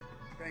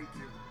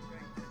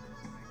Thank you.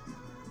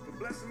 For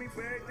blessing me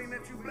for everything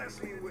that you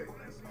blessed me with.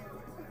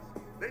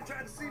 They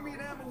tried to see me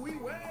down, but we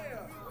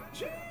well.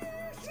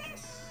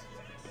 Jesus!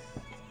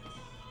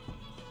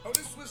 Oh,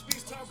 this Swiss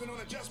Beats talking on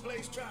a Just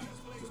Blaze track.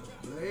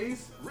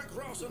 Blaze? Rick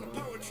Ross on the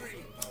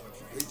poetry.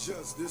 They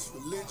just this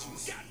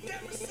religious.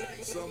 Goddamn it,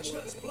 say Somewhat.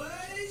 Just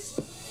Blaze.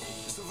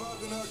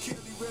 Surviving our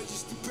Kelly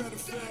registered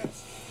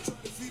pedophiles. Trying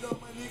to feed all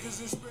my niggas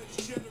and spread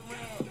the shit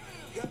around.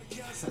 Got a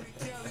gas in the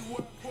Cali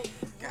where I broke.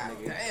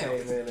 Goddamn.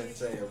 Came in and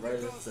saying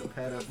registered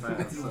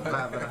pedophiles.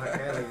 Surviving our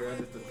Kelly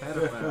registered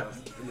pedophiles.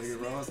 Nigga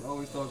Ross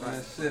always talking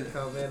that shit.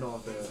 Come in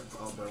off the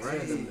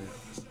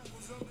randomness.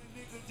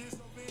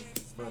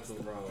 Spencer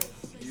Ross.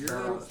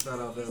 Shout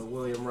out to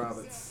William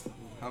Roberts.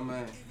 Oh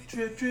man.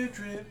 Trip. We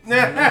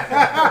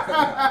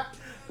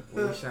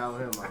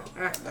shout him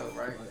out. No,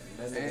 right?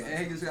 And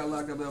he just got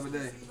locked up the other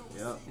day.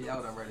 Yep. He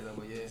out already though,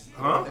 but yeah.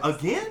 Huh?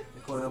 Again?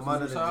 They put him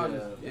under the charges.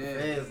 jail. The Yeah.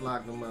 feds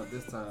locked him up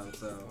this time,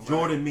 so.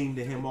 Jordan mean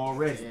to him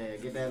already. Yeah,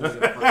 get that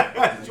nigga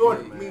fucking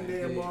Jordan man. mean to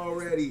him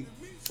already.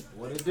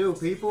 What it do,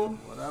 people?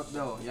 What up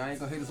though? Y'all ain't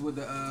gonna hit us with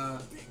the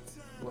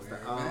What's the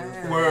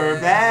We're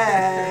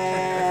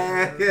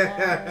back.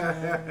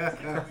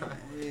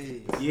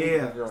 Hey.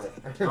 Yeah.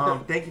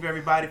 Thank you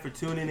everybody for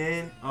tuning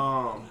in.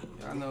 Y'all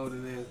know what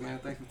it is, man.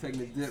 Thanks for taking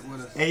the dip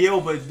with us. Hey yo,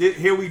 but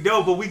here we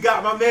go. But we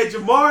got my man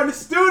Jamar in the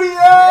studio.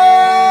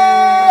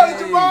 Hey.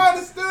 Jamar in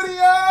the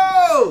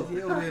studio.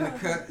 He over there in the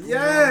cut. You Yeah.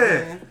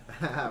 know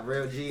what I'm saying?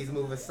 Real G's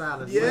moving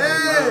silent.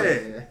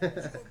 Yeah.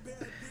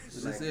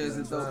 This is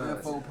the Dope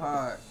Info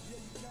Pod.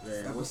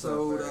 Man, what's up,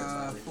 Episode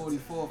everybody?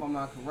 44, if I'm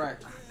not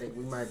correct. I think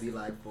we might be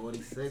like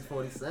 46,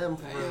 47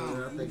 for real. Damn, I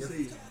let me think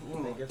see. it's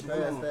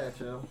past that,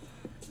 yo.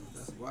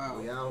 That's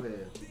wild. We out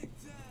here.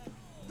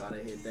 About to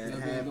hit that Yeah,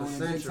 half been a doing it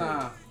big century.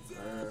 time.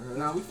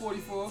 Nah, we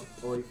 44.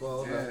 44,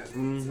 okay. Yeah.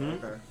 Mm-hmm.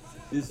 Okay.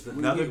 This is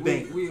another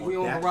bank. We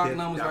on Barack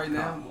numbers right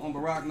now. On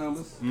Barack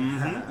numbers.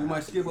 Mm-hmm. We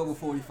might skip over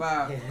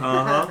 45.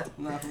 Uh-huh.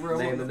 Nah, for real.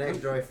 Name the next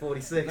joint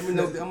 46. Let me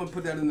know. I'm gonna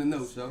put that in the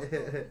notes, yo.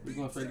 We're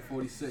going straight to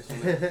 46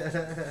 on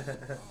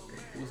that.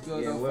 What's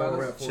good, Yeah, though, well,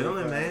 fellas? rep 45,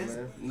 Chilling,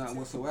 man. Not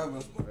whatsoever.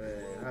 Man,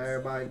 how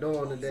everybody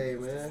doing today,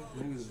 man?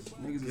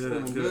 Niggas is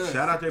feeling Good. good.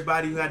 Shout out to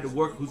everybody who had to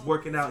work, who's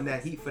working out in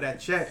that heat for that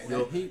check. Yo,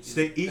 That heat-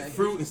 eat that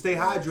fruit heat- and stay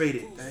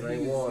hydrated. That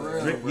Drink heat is water.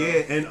 real, Drink, bro.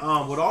 yeah, and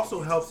what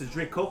also helps is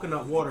drink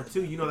coconut water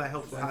too. You know that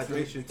helps with That's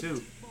hydration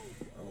too.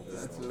 I'm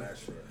good on that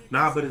shit.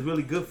 Nah, but it's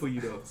really good for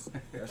you though.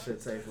 That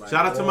shit tastes like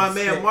Shout out to my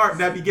man 6. Mark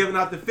that be giving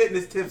out the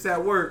fitness tips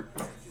at work.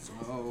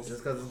 Oh,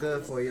 Just because it's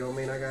good for you don't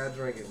mean I gotta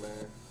drink it, man.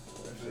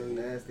 That shit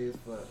nasty as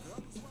fuck.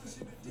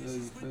 feel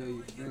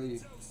you.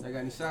 Y'all got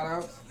any shout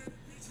outs?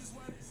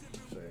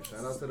 Shit,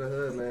 shout out to the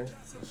hood, man.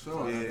 For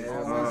sure. Yeah,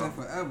 Always and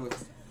forever.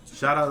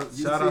 Shout out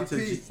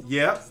to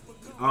yep.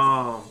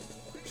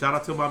 Shout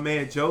out to my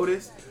man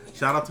Jodis.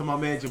 Shout out to my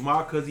man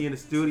Jamar cause he in the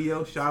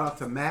studio. Shout out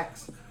to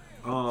Max.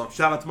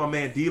 Shout out to my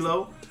man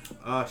D-Lo.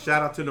 Shout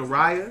out to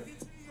Naraya.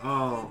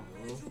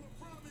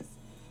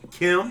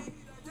 Kim.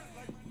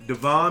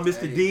 Devon,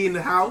 Mr. D in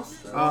the house.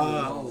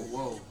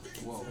 Whoa.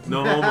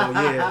 No homo,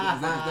 yeah.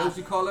 Is that what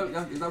you call him?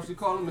 Is that what you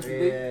call him, Mr.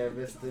 D? Yeah,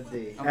 Mr.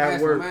 D. I'm At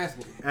asking, work. I'm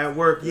asking. At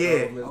work,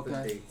 yeah. Mr.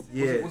 Okay. D.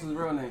 Yeah. What's his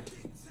real name?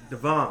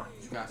 Devon.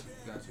 Got you.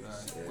 All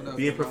right. What up,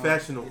 Being Devon?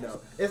 professional. You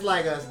know, it's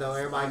like us though.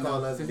 Everybody I know.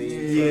 call us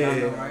B. Yeah. I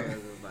know, right?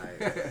 It's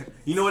like,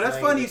 You know what? That's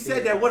Like funny you the said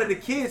theater. that. One of the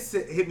kids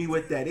hit me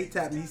with that. They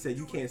tapped me. He said,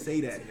 "You can't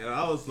say that." You know,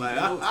 I was like,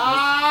 They know-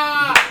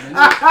 I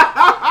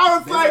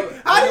was They like,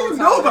 know- how they do you what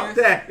know time about it is.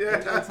 that? They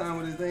got time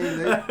with his thing,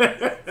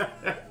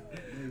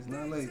 It's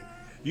not late.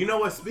 You know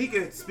what?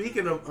 Speaking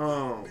of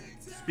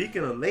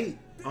late,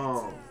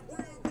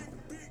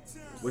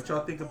 what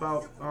y'all think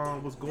about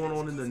what's going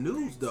on in the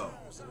news though?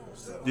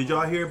 Did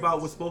y'all hear about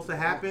what's supposed to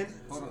happen?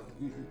 Hold on.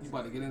 You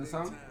about to get into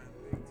something?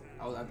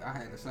 I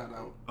had a shout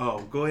out. Oh,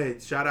 go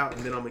ahead, shout out,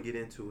 and then I'm gonna get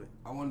into it.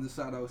 I wanted to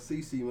shout out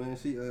Cece, man.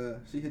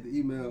 She hit the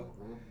email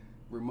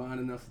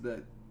reminding us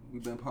that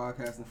we've been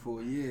podcasting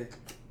for a year.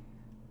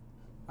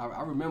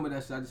 I remember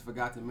that shit. I just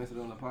forgot to mention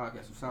it on the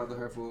podcast. So shout out to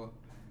her for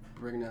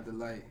bringing that to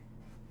light.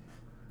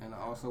 And I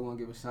also want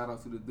to give a shout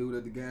out to the dude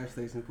at the gas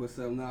station who put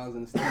 $7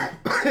 in the stack.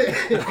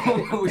 I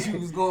don't know where you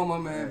was going, my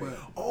man, but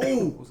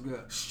Oh, what's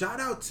good? shout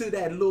out to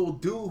that little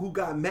dude who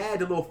got mad,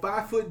 the little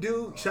 5-foot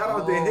dude. Shout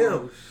out to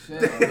him. Shit,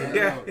 man.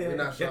 Yeah. we're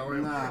not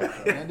showing. Nah,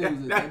 that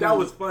dude was That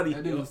was funny.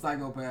 That dude was a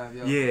psychopath,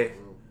 yo. Yeah.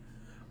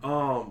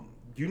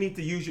 You need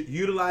to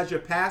utilize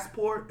your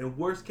passport, and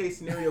worst case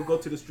scenario, go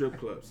to the strip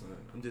club, son.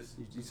 I'm just.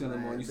 You send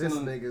him on. You This send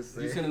him. nigga You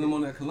said. sending them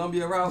on that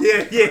Columbia route?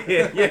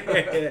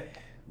 Yeah.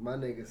 My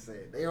nigga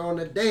said they on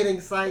the dating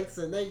sites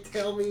and they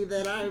tell me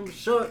that I'm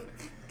short.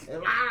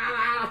 And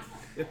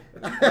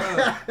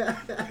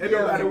And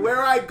no matter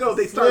where I go,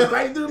 they start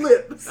biting their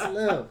lips.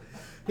 Slim.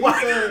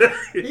 What?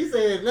 He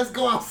said, let's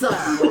go outside.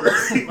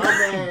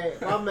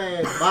 my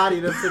man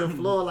bodied him to the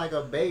floor like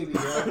a baby,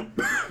 yo.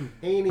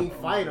 He ain't even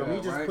fight him.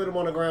 He just right? put him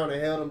on the ground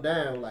and held him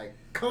down. Like,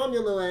 calm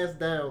your little ass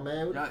down,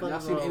 man. What the fuck Y'all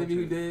is seen the wrong with interview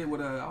he you? did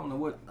with I don't know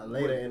what. A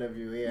later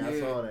interview, yeah, I Yeah.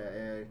 saw that.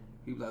 Yeah.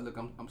 He was like, look,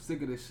 I'm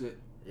sick of this shit.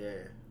 Yeah.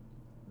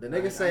 The I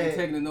nigga ain't said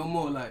taking it no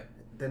more. Like,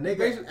 The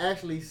nigga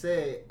actually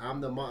said, "I'm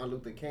the Martin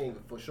Luther King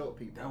for short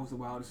people." That was the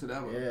wildest shit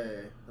ever.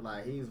 Yeah,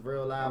 like he's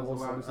real live on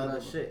some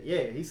other shit.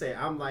 Yeah, he said,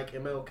 "I'm like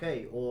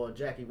MLK or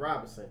Jackie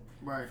Robinson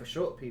for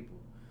short people."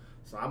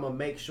 So I'm gonna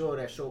make sure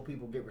that short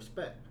people get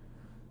respect.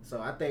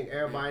 So I think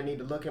everybody need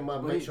to look him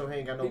up, make sure he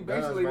ain't got no guns.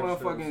 Basically,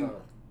 motherfucking.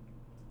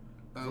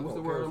 What's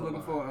the word I'm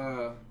looking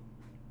for?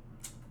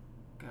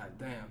 God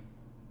damn.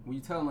 When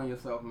you telling on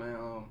yourself,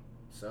 man.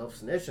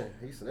 Self-snitching.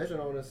 He's snitching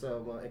on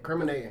himself,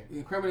 incriminating.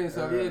 Incriminating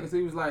himself, yeah, because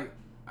he was like,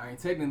 I ain't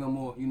taking it no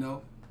more, you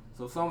know.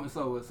 So if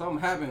something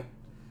happened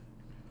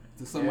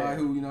to somebody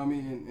who, you know what I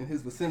mean, in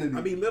his vicinity.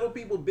 I mean, little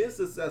people been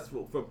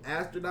successful, from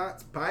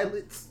astronauts,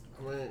 pilots.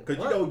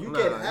 Because you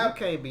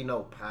can't be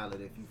no pilot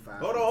if you 5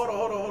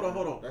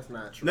 Hold on. That's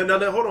not true.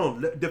 No, hold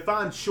on.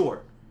 Define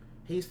short.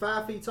 He's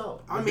 5 feet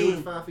tall.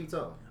 He's 5 feet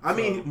tall. I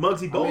mean,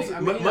 Muggsy Bogues.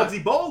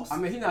 Muggsy Bogues. I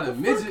mean, he's not a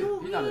midget.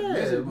 He's not a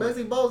midget.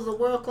 Muggsy Bogues is a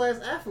world class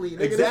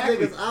athlete. Exactly.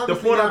 This nigga's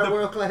obviously not a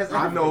world class athlete.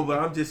 I know, but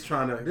I'm just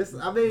trying to.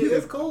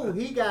 It's cool.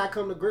 He gotta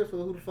come to grips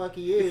with who the fuck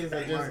he is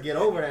and just get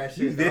over that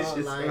shit.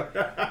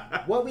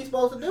 Like, what we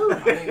supposed to do?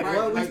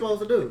 What we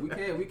supposed to do?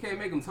 We can't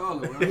make him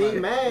taller. He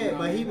mad,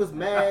 but he was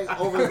mad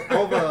over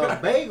a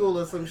bagel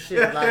or some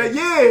shit. Like,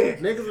 yeah.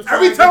 Niggas was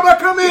every time I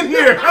come in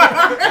here.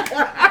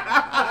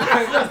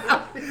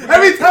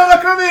 Every time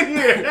I come in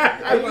here.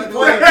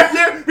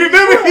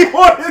 Remember he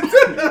wanted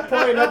to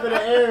point up in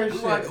the air and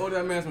shit. Like,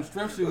 that man some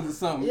strength shoes or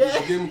something. Yeah.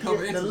 Give him a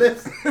couple inches. The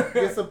lips.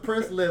 Get some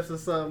Prince lips or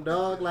something,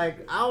 dog.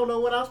 Like, I don't know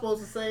what I'm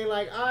supposed to say.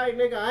 Like, all right,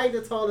 nigga, I ain't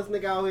the tallest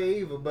nigga out here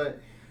either, but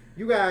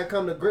you gotta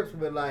come to grips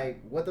with,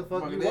 like, what the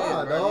fuck you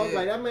are, dog. Yeah.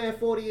 Like, that man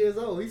 40 years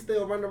old. He's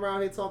still running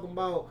around here talking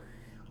about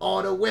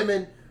all the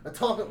women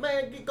talking.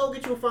 Man, go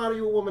get you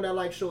a woman that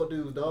like short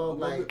dudes, dog.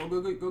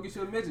 Go get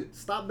you a midget.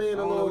 Stop being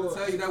a little. I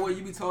tell you that way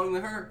you be taller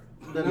than her.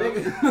 The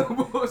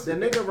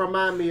nigga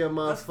remind me of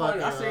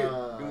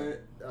motherfucking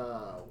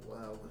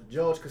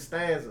George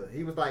Costanza.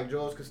 He was like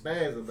George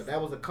Costanza, but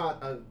that was a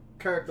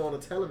character on a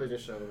television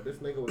show. This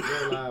nigga was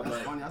real live.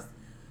 That's funny.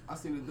 I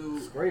seen the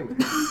dude screaming.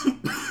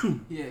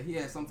 he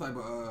had some type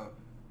of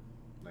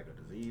like a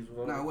disease.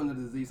 No, it wasn't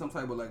a disease. Some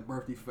type of like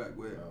birth defect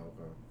where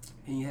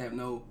he ain't have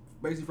no.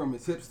 Basically from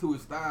his hips to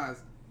his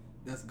thighs,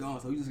 that's gone.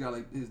 So he just got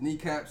like his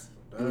kneecaps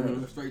and then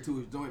go straight to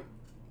his joint.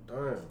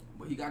 Damn.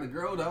 But he got a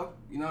girl though.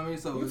 You know what I mean?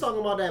 So you talking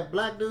about that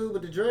black dude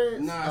with the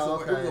dreads? Nah,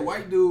 it was a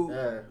white dude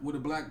with a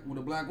black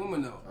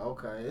woman though.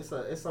 Okay, it's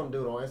some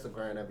dude on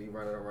Instagram that be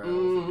running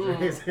around with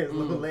his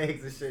little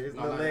legs and shit. His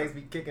little legs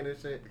be kicking and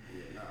shit.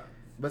 Yeah, nah.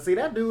 But see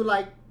that dude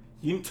like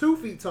 2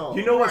 feet tall.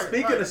 You know what?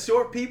 Speaking of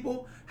short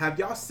people, have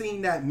y'all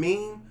seen that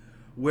meme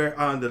where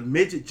the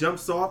midget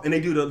jumps off and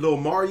they do the little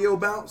Mario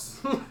bounce?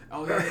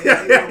 Oh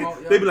yeah.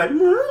 They be like,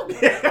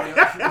 niggas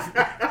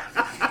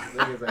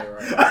ain't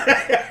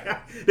right.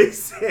 They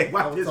said,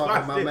 "Watch this."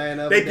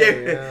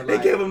 They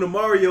gave him the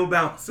Mario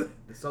bounce.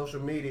 The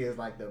social media is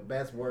like the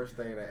best worst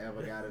thing that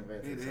ever got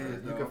invented. It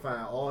is. You can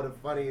find all the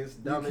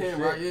funniest, dumbest shit.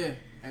 Right? Yeah.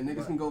 And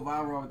niggas can go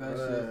viral with that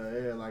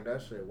shit. Yeah, like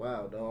that shit.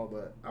 Wow, dog.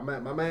 But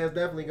my man's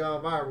definitely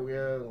gone viral.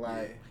 Yeah,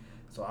 like.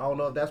 So I don't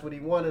know if that's what he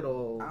wanted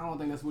or. I don't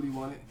think that's what he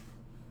wanted.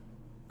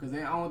 Cause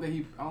I don't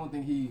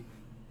think he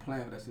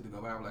planned for that shit to go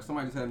viral. Like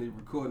somebody just had me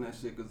recording that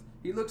shit because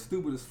he looked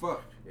stupid as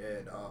fuck.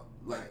 Yeah, dog.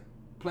 Like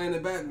playing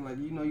it back, like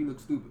you look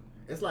stupid.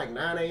 It's like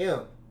 9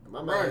 a.m.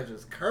 My man is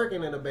just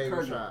kirking in the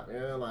bagel shop. You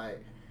know,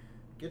 like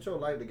get your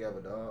life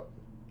together, dog.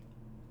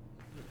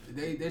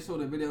 They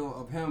showed a video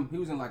of him. He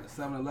was in like a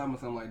 7-Eleven or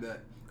something like that.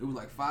 It was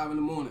like 5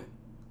 a.m,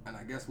 and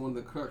I guess one of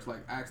the clerks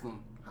like asked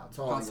him how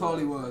tall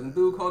he was, and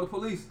dude called the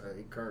police.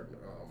 He kirked.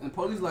 And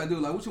police like, dude,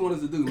 like, what you want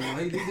us to do,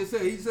 man? He just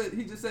said, you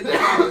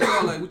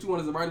tall, like, what you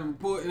want us to write a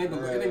report? It ain't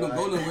gonna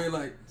go nowhere.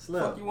 Like,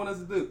 fuck you want us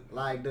to do?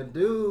 Like the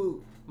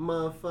dude,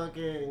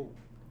 motherfucking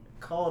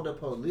called the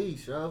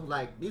police, yo.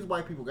 Like these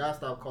white people gotta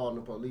stop calling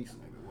the police.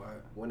 Nigga,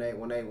 what?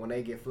 When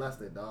they get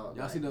flustered, dog.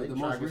 Y'all like, see the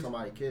most recent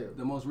somebody killed.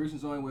 The most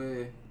recent joint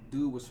where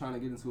dude was trying to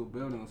get into a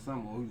building or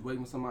something, or he was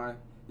waiting for somebody.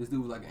 This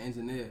dude was like an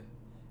engineer,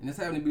 and this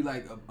happened to be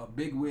like a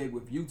big wig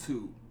with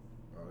YouTube.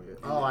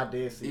 Oh, I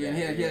did see that.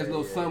 He had his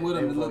little son with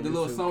him. The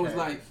little son was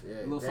like,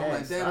 little son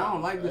like, Dad, I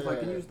don't like this. Like,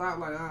 can you stop?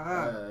 Like,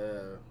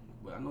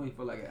 But I know he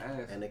felt like an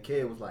ass. And the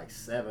kid was like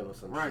 7 or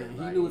something. Right, shit. he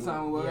like, knew what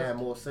time it was. He had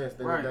more sense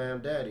than his damn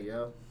daddy,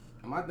 yo.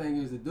 And my thing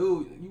is, the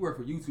dude, you work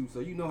for YouTube, so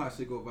you know how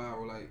shit go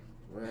viral. Like,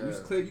 and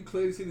you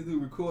clearly see the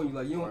dude recording. You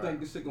like, you don't think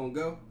this shit gonna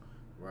go?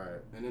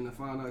 Right. And then to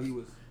find out he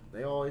was.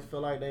 They always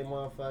feel like they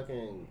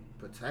motherfucking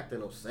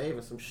protecting or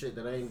saving some shit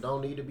that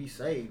don't need to be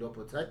saved or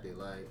protected.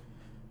 Like.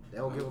 They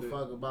don't give a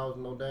fuck about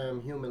no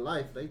damn human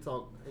life. They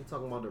talking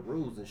about the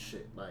rules and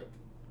shit. Like,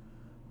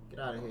 get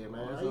out of here,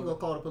 man. How you gonna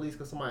call the police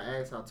because somebody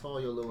asked how tall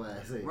your little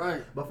ass is?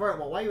 Right. But first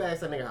of all, why you ask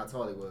that nigga how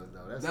tall he was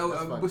though? That's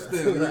but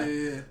still, like,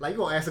 yeah. Like you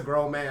gonna ask a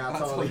grown man how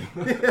tall he?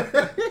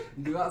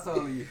 Dude, how tall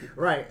are you?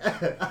 Right.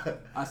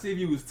 I see if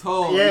you was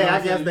tall. Yeah, you know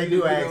I guess they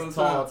do ask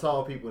tall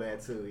tall people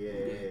that too.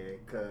 Yeah.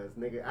 Cause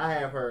nigga, I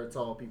have heard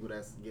tall people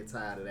that get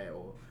tired of that,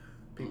 or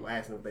people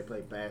asking if they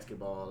play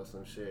basketball or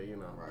some shit. You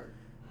know. Right.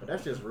 But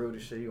that's just rude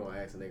as shit. You gonna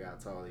ask a nigga how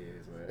tall he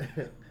is,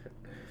 man.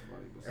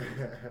 funny.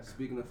 But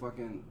speaking of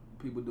fucking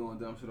people doing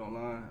dumb shit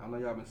online, I know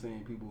y'all been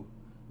seeing people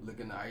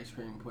licking the ice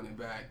cream, putting it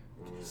back.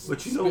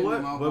 But you know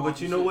what?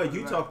 But you know what?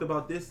 You talked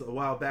about this a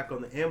while back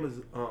on the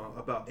Amazon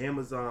about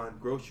Amazon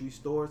grocery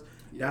stores.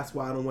 Yeah. That's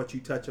why I don't want you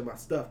touching my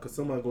stuff, because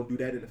someone's gonna do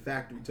that in the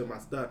factory to my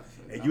stuff,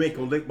 and you ain't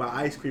gonna lick my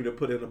ice cream to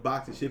put it in a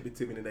box and ship it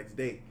to me the next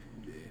day.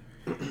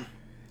 Yeah.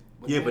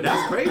 Yeah, but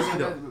that's crazy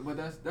though. But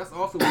that's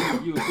also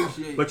what you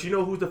appreciate. But you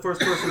know who's the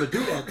first person to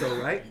do that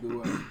though, right? Do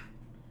what?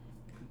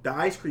 The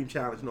ice cream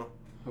challenge, no?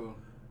 Who?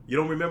 You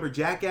don't remember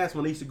Jackass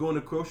when they used to go in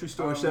the grocery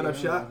store and shut up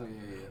shop?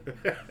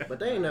 Yeah. But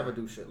they ain't never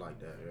do shit like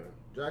that, yeah.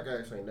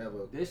 Jackass ain't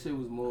never. This shit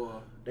was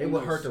more. They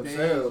would hurt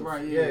themselves,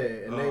 right? Yeah,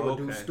 and they would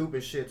do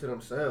stupid shit to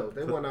themselves.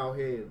 They went out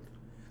here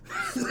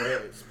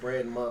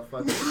spreading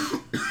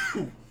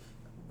motherfucking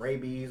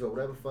rabies or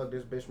whatever fuck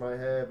this bitch might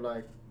have.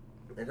 Like,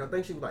 and I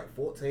think she was like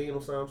 14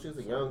 or something. She was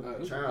a young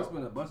child. There's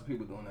been a bunch of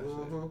people doing that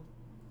shit.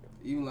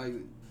 Even like,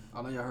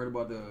 I know y'all heard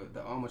about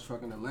the armor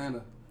truck in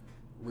Atlanta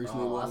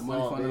recently. I the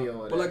money saw a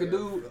video of but that, like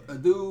a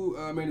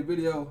dude made a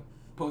video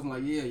posting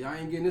like, yeah, y'all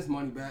ain't getting this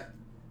money back.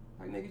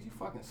 Like, niggas, you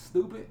fucking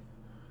stupid.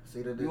 See,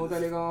 you don't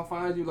think they gonna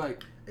find you?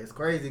 Like, it's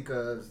crazy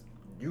because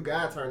you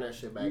gotta turn that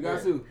shit back. You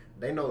got to.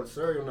 They know the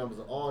serial numbers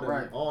of all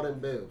them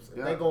bills.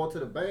 If they go into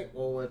the bank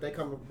or if they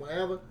come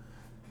whatever,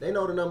 they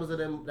know the numbers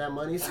of that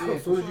money. So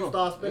as soon as you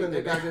start spending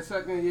they gotta get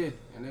sucked in,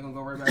 and they're gonna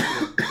go right back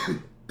to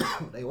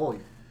it. They want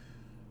you.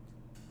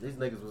 These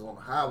niggas was on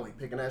the highway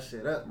picking that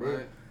shit up, man.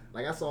 Right.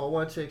 Like, I saw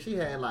one chick, she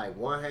had like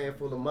one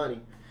handful of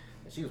money.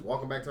 And she was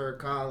walking back to her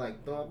car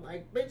like,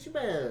 bitch, you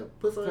better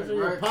put some shit in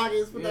your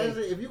pockets for that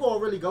shit. If you gonna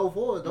really go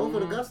for it, go for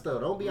the gusto.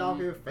 Don't be out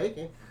here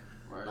faking.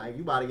 Right. Like,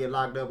 you about to get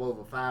locked up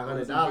over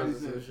 $500 or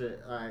some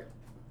shit. All right.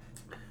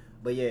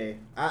 But yeah,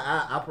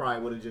 I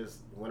probably would have just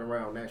went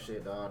around that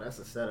shit, dog. That's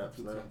a setup,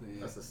 man.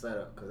 That's a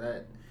setup, cause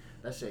that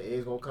shit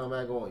is gonna come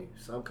back on you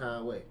some kind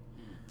of way.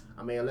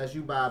 I mean, unless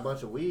you buy a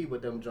bunch of weed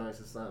with them joints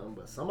or something,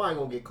 but somebody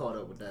gonna get caught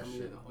up with that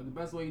shit. Well, the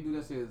best way you do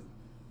that shit is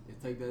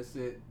take that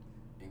shit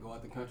and go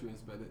out the country and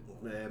spend it.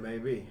 Yeah,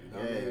 maybe. You know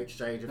what I mean?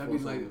 Exchange it That'd for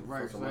be some,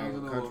 like, for some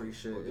other country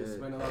shit. Or just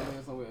spend it out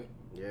there somewhere.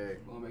 Yeah.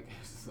 Gonna make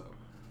it so.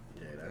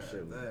 Yeah, that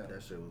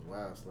shit was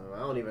wild, Slim. I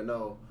don't even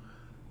know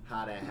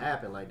how that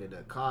happened. Like, did the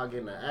car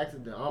get in an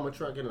accident, the armor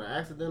truck get in an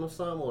accident or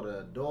something, or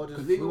the door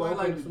just flew open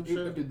like, or some if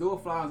shit? If the door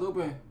flies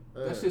open,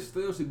 that shit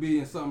still should be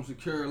in something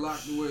secure,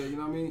 locked away. You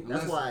know what I mean?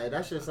 That's why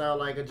that shit sound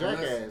like a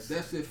Jackass.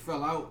 That shit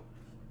fell out,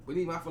 but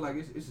even I feel like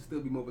it should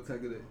still be more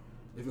protected.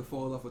 If it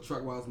falls off a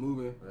truck while it's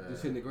moving,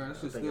 just hitting the ground,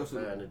 that shit still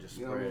should. It just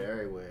spread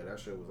everywhere. That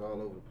shit was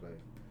all over the place.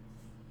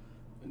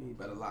 We need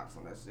better locks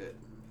on that shit.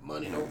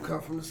 Money don't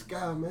come from the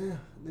sky, man.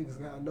 Niggas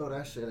gotta know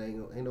that shit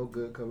ain't no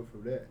good coming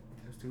from that.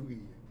 That's too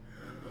easy.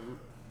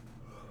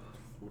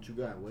 What you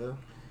got, Will?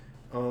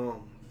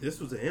 This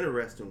was an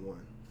interesting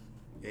one.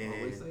 And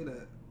always say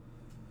that.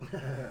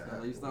 That's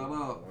how you start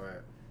off. All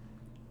right.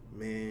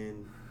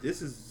 Man,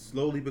 this is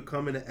slowly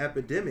becoming an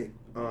epidemic.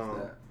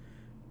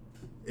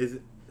 Is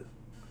it?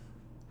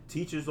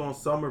 Teachers on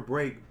summer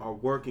break are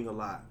working a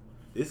lot.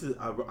 This is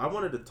I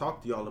wanted to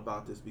talk to y'all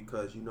about this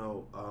because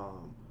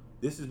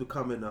this is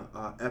becoming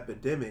an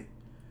epidemic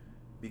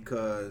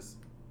because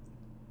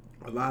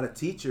a lot of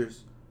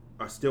teachers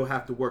are still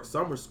have to work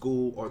summer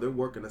school or they're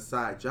working a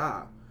side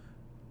job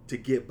to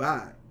get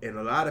by, and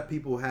a lot of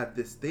people have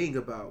this thing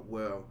about,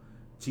 well,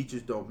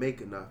 teachers don't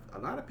make enough. A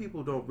lot of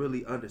people don't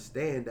really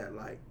understand that.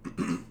 Like,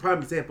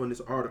 prime example in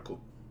this article,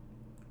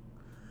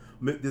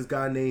 this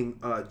guy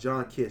named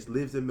John Kish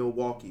lives in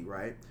Milwaukee,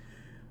 right?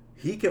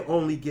 He can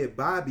only get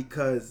by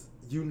because,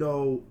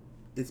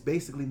 it's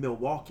basically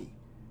Milwaukee.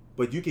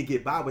 But you can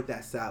get by with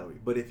that salary.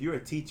 But if you're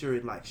a teacher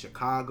in, like,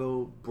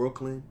 Chicago,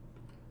 Brooklyn,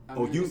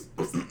 it's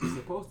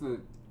supposed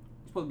to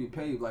be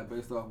paid, like,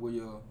 based off where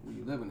you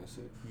living and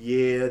shit.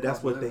 Yeah,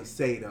 that's what they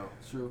say, though.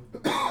 True.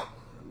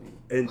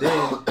 And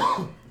then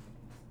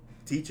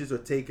teachers are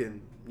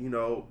taking,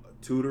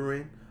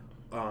 tutoring,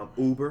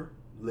 Uber,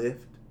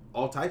 Lyft,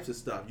 all types of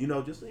stuff.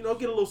 Just get a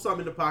little something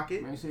in the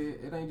pocket. Man,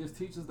 shit, it ain't just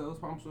teachers though.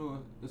 I'm sure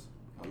it's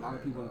a lot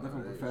of people in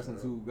different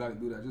professions who got to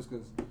do that just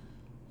because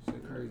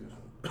shit crazy.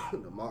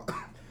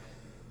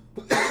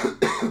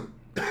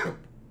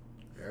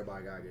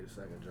 Everybody gotta get a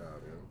second job,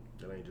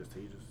 It ain't just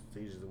teachers.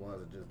 Teachers the ones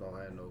that just don't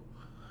have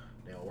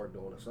they don't work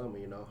during the summer,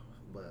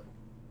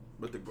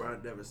 But the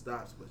grind never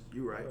stops. But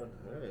you're right.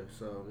 Yeah,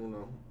 so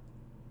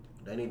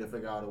they need to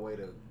figure out a way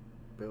to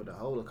build the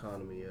whole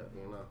economy up.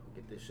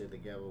 Get this shit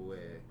together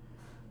where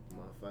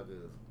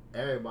motherfuckers,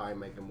 everybody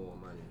making more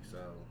money. So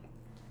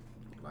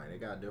like they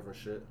got different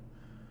shit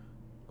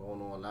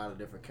going on. A lot of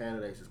different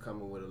candidates is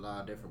coming with a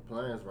lot of different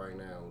plans right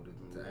now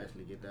to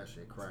actually get that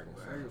shit cracking.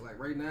 So. Like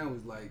right now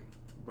is like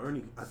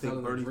Bernie. I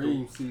think Bernie's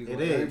dream season.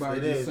 It is. Everybody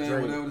it just is saying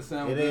dream. whatever the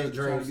sound. It is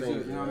dream season.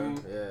 You know what I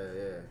mean?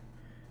 Yeah.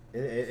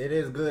 It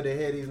is good to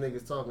hear these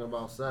niggas talking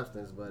about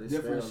substance, but it's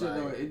different still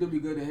shit like, though. It do be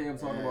good to hear them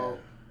talking about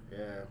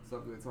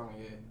stuff they're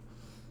talking.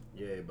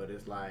 Yeah, but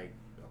it's like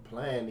a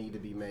plan need to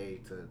be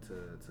made to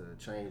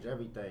change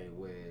everything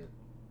where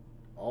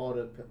all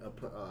the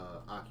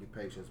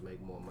occupations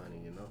make more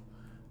money.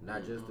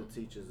 Not just the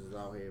teachers is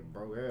out here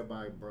broke.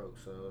 Everybody broke.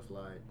 So it's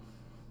like,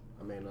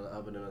 I mean,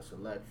 other than a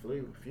select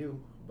few,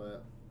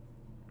 but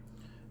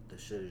the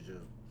shit is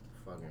just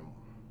fucking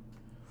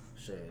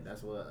shit.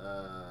 That's what.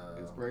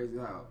 It's crazy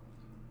how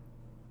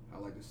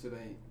like the shit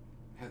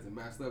hasn't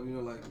matched up. You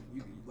know, like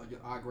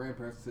our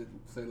grandparents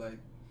say like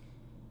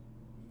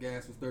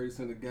gas was 30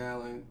 cents a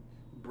gallon,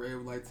 bread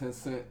was like 10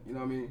 cents. You know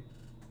what I mean?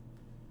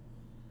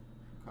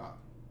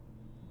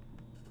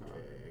 Yeah,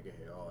 you can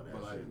hear all that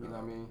but like, shit. you know what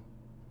I mean?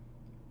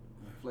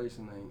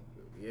 Inflation ain't.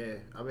 Yeah,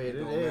 I mean, it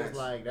don't is match.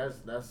 like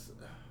that's.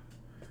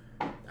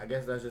 I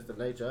guess that's just the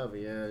nature of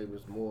it. Yeah, it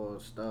was more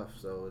stuff,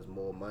 so it's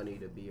more money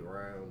to be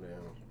around,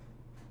 and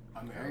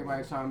I mean,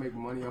 everybody's trying to make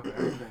money off of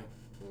everything.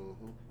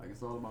 mm-hmm. Like,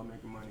 it's all about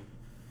making money.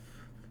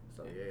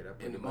 So yeah, that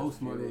pretty And the much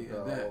most money fuels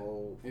at the that.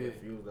 whole, Yeah.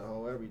 it fuels the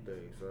whole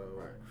everything.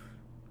 So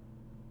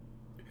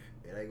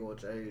it ain't gonna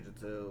change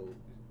until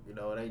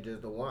it ain't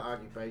just the one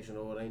occupation,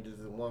 or it ain't just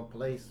in one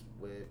place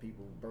where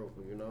people broke.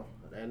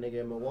 That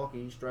nigga in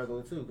Milwaukee, he's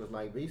struggling too, cause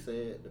like V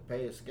said, the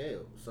pay is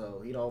scaled,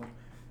 so he don't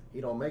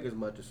make as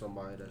much as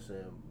somebody that's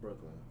in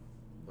Brooklyn.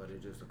 But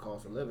it's just the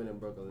cost of living in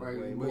Brooklyn is way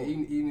Right, more. but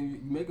even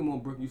if you making more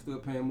Brooklyn, you still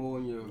paying more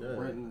in your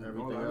rent and all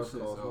everything that other else shit.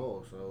 costs So.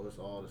 more, so it's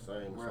all the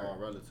same. It's Right. all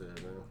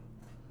relative, man.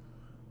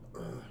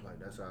 Like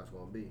that's how it's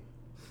gonna be.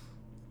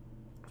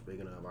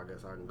 Speaking of, I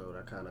guess I can go.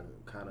 That kind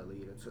of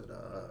lead into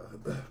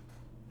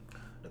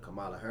the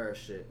Kamala Harris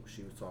shit.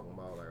 She was talking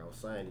about, like I was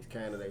saying, these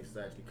candidates is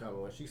actually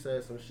coming. When she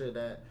said some shit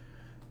that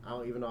I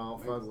don't even know, I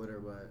don't fuck with her,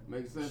 but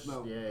Makes sense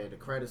though. yeah, the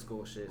credit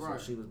score shit. Right.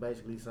 So she was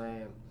basically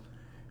saying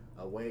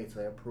a way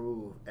to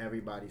improve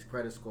everybody's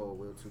credit score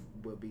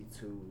will be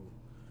to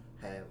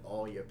have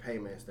all your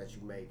payments that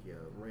you make, your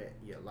rent,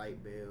 your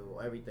light bill,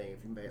 everything. If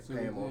you So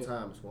pay them on yeah.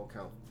 time, it's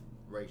gonna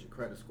raise your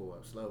credit score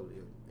up slowly,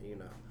 Yeah.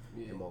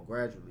 and more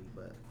gradually.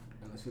 But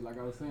And shit, like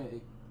I was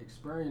saying,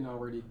 Experian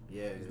already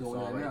yeah, is it's doing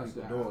that already now.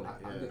 people Shit, doing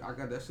I it. I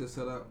got that shit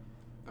set up.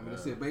 I mean, Yeah.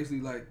 that shit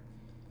basically like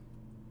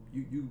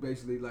you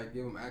basically like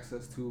give them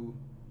access to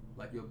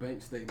like your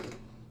bank statement,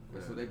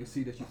 and so Yeah. they can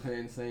see that you're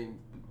paying the same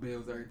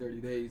bills every 30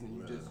 days, and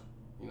you Yeah. just,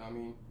 you know what I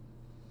mean?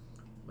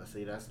 But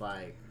see, that's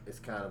like, it's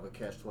kind of a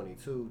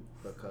catch-22,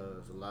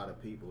 because a lot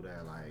of people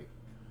that like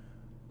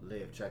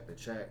live check to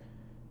check,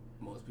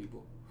 Most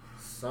people.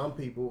 some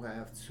people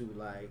have to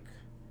like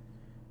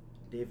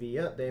divvy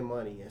up their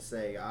money and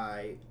say,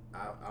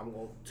 I'm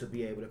going to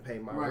be able to pay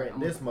my Right, rent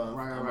this month.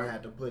 right, I'm right. gonna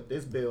have to put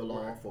this bill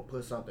Right. off or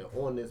put something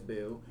on this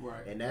bill,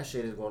 Right. and that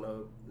shit is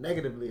gonna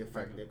negatively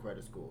affect their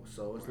credit score.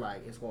 So it's Right.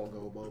 like it's gonna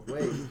go both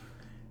ways,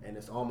 and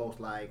it's almost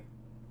like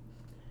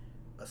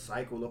a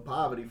cycle of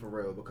poverty for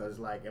real. Because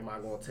like, am I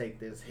gonna take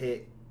this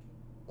hit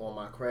on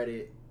my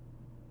credit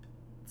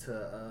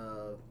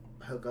to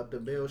hook up the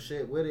bill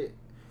shit with it?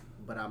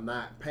 But I'm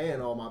not paying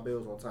all my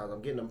bills on time.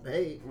 I'm getting them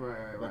paid,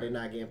 Right. but they're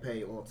not getting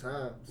paid on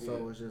time. So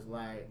Yeah. it's just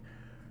like,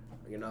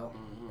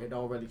 Mhm. it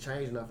don't really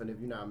change nothing if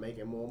you're not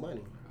making more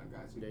money. I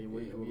got you. Than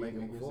what you were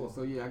making before. sense.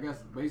 So yeah, I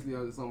guess basically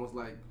it's almost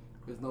like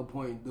there's no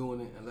point in doing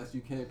it unless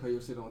you can't pay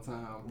your shit on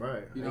time.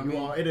 Right. You know what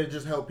I mean? It'll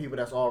just help people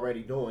that's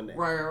already doing that.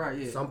 Right.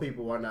 Yeah. Some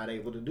people are not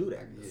able to do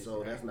that, Yeah, so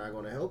see, that's not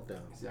going to help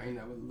them. See, I ain't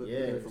never looked Yeah,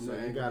 at it from so that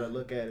you angle. got to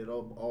look at it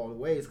all the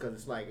ways, because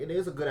it's like, it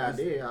is a good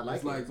idea. I like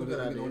it's it. like, It's a but good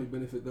it can idea. only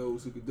benefit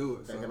those who could do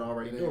it. They so can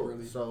already ain't do it.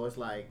 really- So it's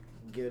like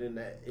getting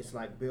that. It's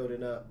like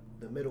building up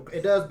the middle.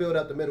 It does build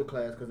up the middle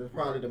class, because it's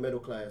probably the middle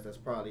class that's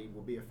probably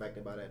will be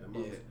affected by that the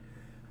most. Yeah.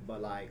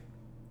 But like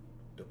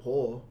the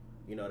poor,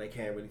 they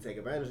can't really take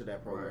advantage of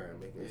that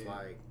program. Right. It's Yeah.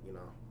 like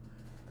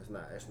it's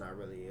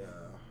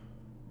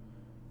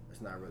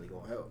not really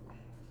gonna help.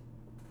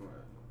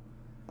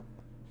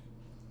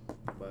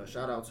 But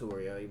shout out to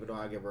her, yeah. Even though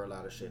I give her a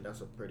lot of shit,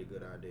 that's a pretty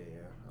good idea,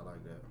 yeah. I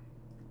like that.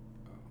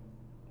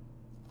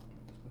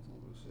 That's some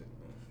good shit,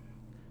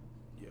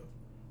 man.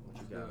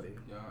 What you got, B?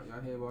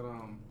 Y'all hear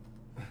about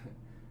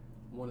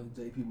one of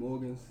JP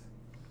Morgan's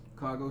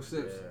cargo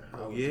ships? Yeah.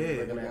 Oh, I was yeah. looking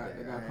They at got, that.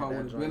 they I got had caught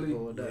that with a joint Billy.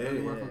 pulled up. Billy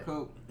Yeah. worth of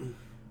coke.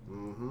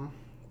 Mm-hmm.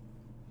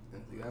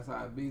 And see, that's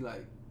how it be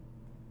like.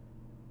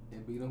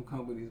 It be them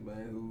companies,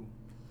 man, who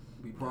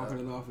be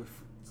profiting off of,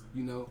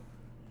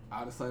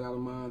 out of sight, out of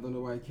mind, don't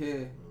nobody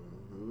care.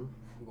 Mm-hmm.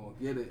 We're gonna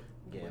get it.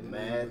 Getting But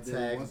then- mad but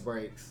then tax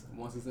breaks.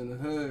 Once it's in the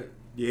hood,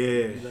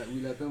 Yeah. we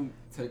let them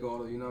take all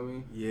the, you know what I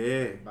mean?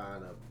 Yeah.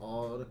 Buying up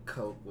all the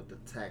coke with the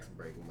tax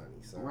break money.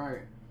 So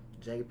Right.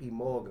 JP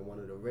Morgan, one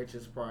of the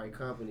richest probably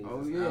companies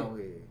Oh, is yeah. out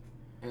here.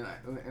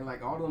 And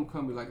like all of them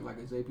companies, like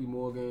a JP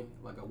Morgan,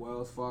 like a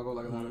Wells Fargo,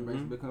 like a lot of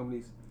Mhm. big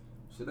companies,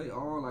 so they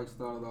all like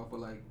started off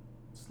with like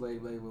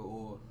slave labor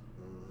or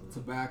Mhm.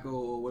 tobacco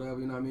or whatever,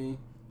 you know what I mean?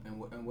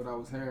 And what I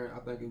was hearing, I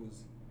think it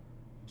was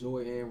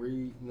Joy Ann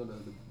Reid,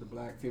 the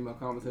black female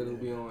commentator who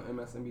be on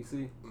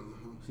MSNBC.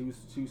 Mhm. She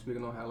was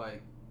speaking on how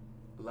like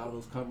a lot of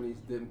those companies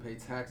didn't pay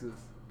taxes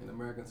in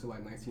America until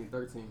like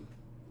 1913.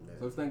 Yeah.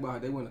 So just think about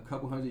it, they went a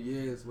couple hundred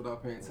years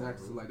without paying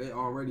taxes. Mhm. Like they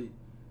already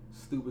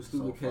stupid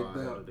So caked far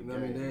ahead out. of the You know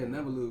what I mean? game, They'll yeah.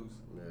 never lose.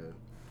 Yeah.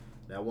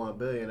 That $1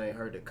 billion ain't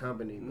hurt the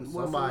company, but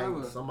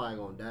Whatsoever. somebody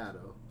gonna die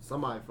though.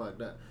 Somebody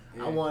fucked up.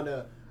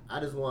 Yeah. I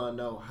just wanna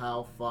know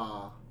how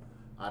far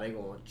are they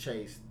gonna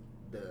chase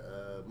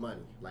the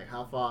money? Like,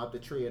 how far up the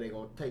tree are they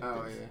gonna take this?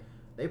 Yeah.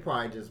 They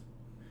probably just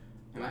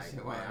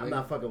like, I'm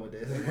not fucking with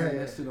this. They bring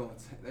that shit on.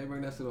 They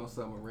bring that shit on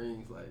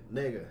submarines, like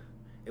nigga.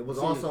 It was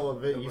also a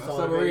video. You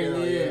saw the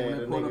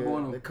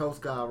video, the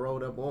Coast Guard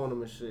rode up on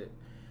them and shit,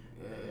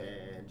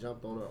 and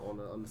jumped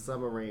on the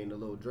submarine, the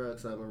little drug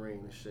submarine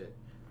and shit.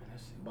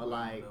 But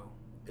like,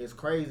 it's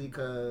crazy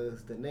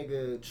because the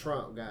nigga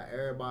Trump got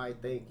everybody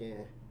thinking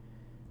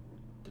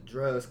the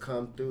drugs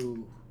come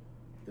through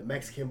the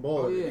Mexican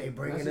border. They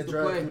bringing the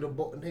drugs through the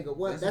border. Nigga,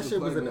 what? That shit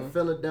was in the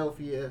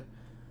Philadelphia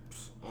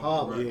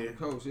harbor. Yeah,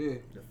 coast, The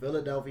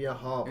Philadelphia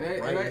harbor.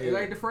 It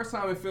ain't the first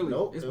time in Philly.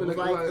 Nope. It's it been was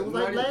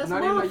like last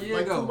not month, even a year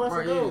like ago. 2 months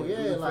ago. Yeah,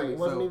 like Philly, it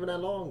wasn't even that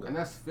long ago. And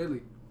that's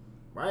Philly.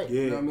 Right.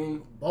 Yeah. You know what I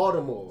mean?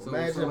 Baltimore.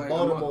 Imagine like,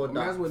 Baltimore.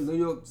 Imagine what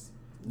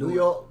New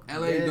York,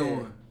 LA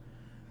doing.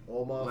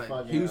 Or motherfucking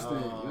like Houston. You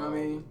know what I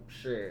mean?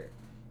 Shit.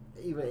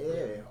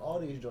 Even all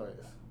these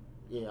joints.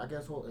 Yeah, I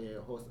guess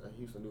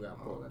Houston do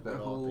got pulled that off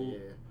whole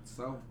the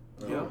South.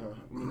 Yeah.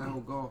 I mean that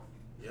whole Gulf.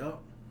 Yep.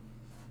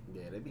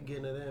 Yeah, they be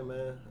getting it in,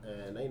 man,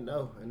 and they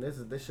know. And this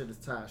shit is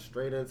tied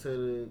straight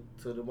into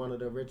the one of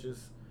the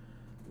richest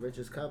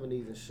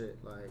companies and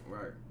shit. Like,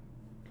 right.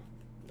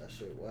 That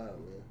shit wild,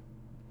 man.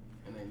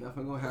 And ain't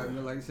nothing gonna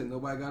happen. Like you said,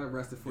 nobody got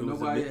arrested for it was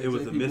nobody. It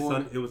was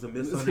a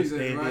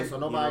misunderstanding. Right? So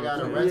nobody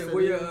got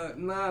arrested.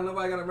 Nah,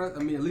 nobody got arrested.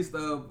 I mean, at least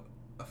a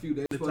few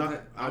days.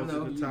 I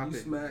know you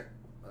smack.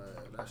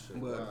 That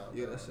shit but, wild.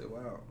 Yeah, that shit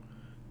wild.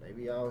 They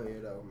be out here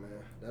though,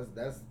 man.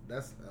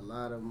 That's a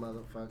lot of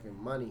motherfucking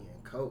money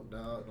and coke,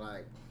 dog.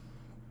 Like,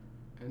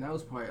 and that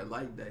was probably a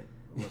light day.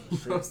 You know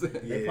what I'm saying?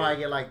 They probably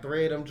get like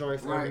 3 of them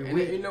joints every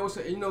week. You know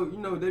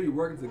they be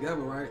working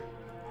together, right?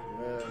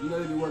 Yeah. You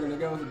know they be working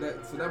together,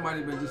 so that might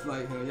have been just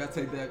like, hey, y'all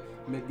take that,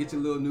 get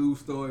your little news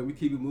story, and we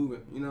keep it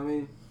moving. You know what I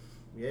mean?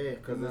 Yeah,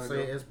 because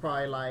it's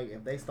probably like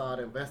if they start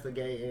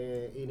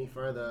investigating any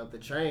further up the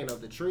chain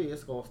of the tree,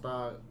 it's gonna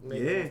start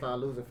gonna start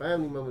losing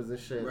family members and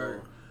shit. Right.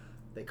 Or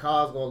their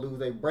cars gonna lose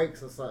their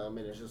brakes or something,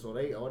 and it's just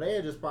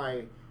they just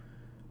probably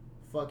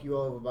fuck you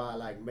over by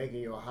like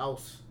making your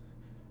house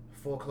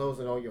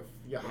foreclosing on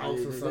your house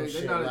or some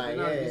shit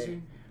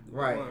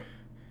right.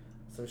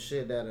 Some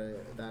shit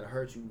that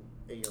hurt you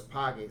in your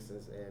pockets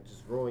and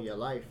just ruin your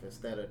life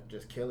instead of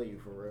just killing you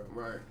for real.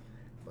 Right.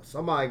 But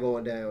somebody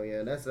going down,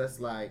 yeah, that's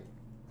like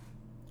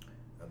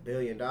 $1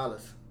 billion.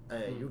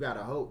 Hey, you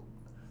gotta hope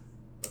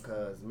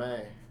because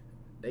man,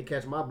 they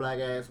catch my black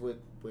ass with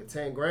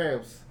 10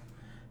 grams.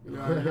 You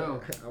already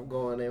know. I'm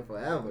going in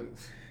forever.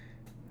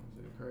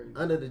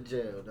 Under the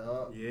jail,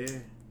 dog. Yeah.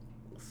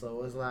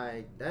 So it's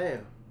like,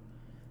 damn,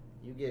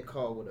 you get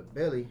caught with a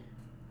billy,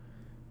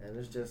 and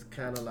it's just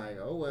kind of like,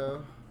 oh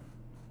well.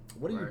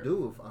 What do you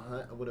do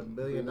with $1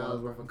 billion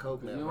worth of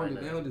coke now?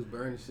 They don't just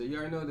burn the shit. You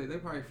already know they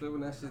probably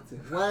flipping that shit too.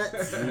 What?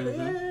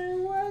 Yeah,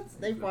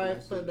 what? They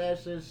probably put that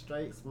shit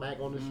straight smack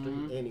on the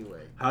street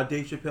anyway. How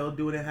Dave Chappelle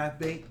doing at Half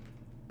Baked?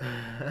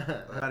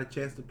 Got a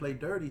chance to play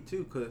dirty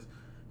too, cause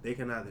they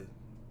can either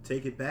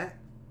take it back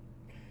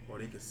or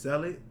they can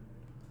sell it.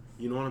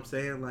 You know what I'm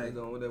saying? Like,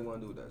 what they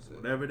want to do with that shit.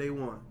 Whatever they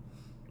want.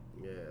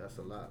 Yeah, that's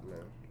a lot,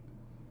 man.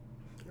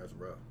 That's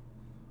rough.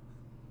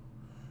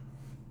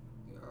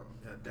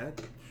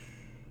 That.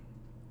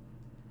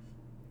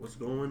 What's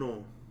going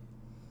on?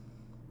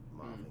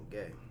 Marvin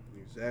Gaye.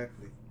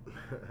 Exactly.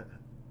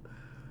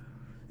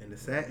 And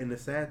the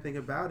sad thing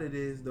about it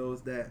is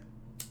that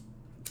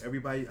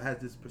everybody has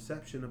this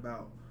perception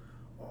about,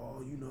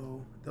 oh, you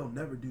know, they'll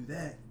never do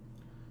that.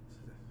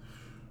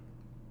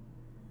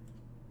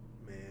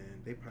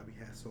 Man, they probably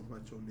have so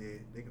much on there.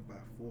 They can buy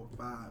 4 or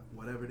 5,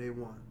 whatever they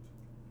want.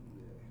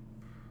 Yeah.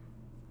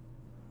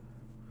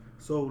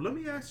 So let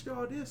me ask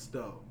y'all this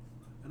though.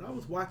 And I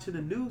was watching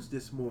the news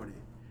this morning.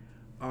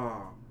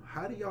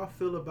 How do y'all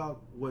feel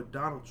about what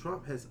Donald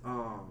Trump has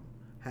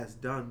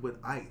done with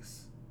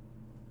ICE?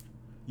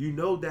 You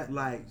know that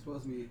like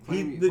supposed to be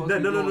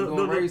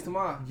raised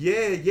tomorrow.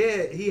 Yeah.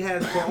 He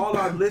has for all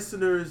our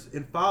listeners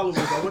and followers.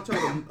 I want y'all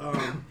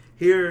to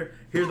hear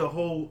the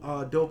whole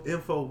dope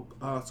info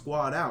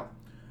squad out.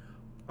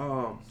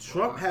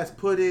 Trump has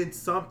put in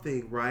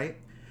something, right?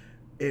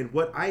 And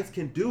what ICE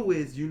can do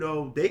is, you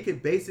know, they can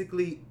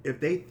basically, if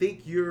they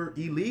think you're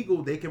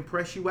illegal, they can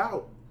press you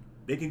out.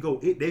 They can go.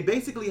 They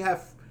basically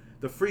have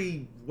the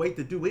free way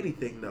to do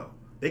anything, though.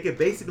 They can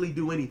basically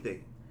do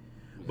anything.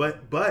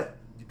 But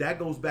that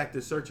goes back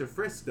to search and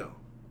frisk, though.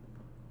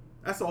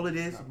 That's all it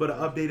is. But an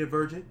updated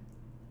version.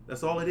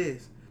 That's all it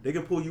is. They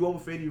can pull you over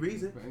for any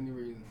reason. For any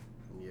reason.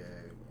 Yeah,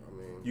 I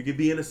mean, you could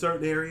be in a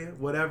certain area,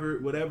 whatever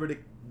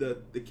the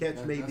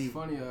catch may be. That's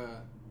funny.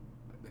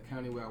 The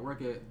county where I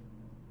work at.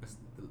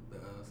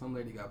 Some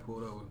lady got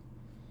pulled over.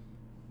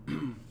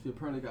 She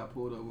apparently got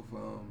pulled over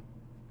for,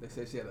 they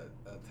said she had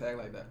a tag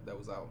like that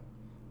was out.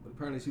 But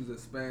apparently she was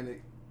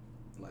Hispanic.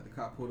 Like the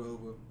cop pulled her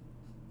over,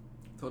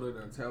 told her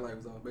that her tail light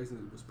was on. Basically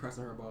was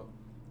pressing her about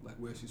like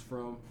where she's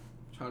from,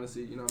 trying to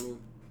see, you know what I mean?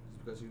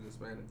 Just because she was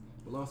Hispanic.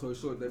 But long story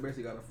short, they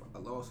basically got a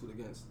lawsuit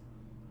against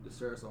the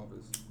sheriff's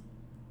office.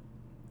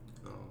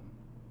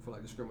 for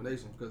like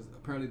discrimination because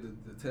apparently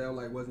the tail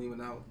light wasn't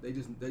even out. They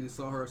just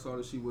saw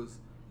that she was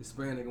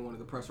Hispanic and wanted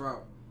to press her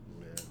out.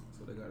 Yeah.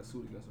 So they got a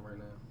suit against them right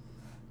now.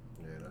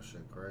 Yeah, that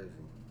shit crazy.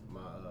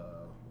 My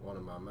one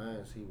of my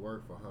mans, he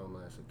worked for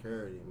Homeland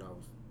Security, and I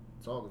was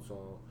talking to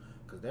him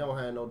because they don't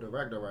have no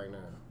director right now.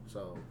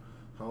 So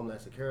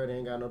Homeland Security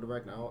ain't got no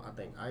director. I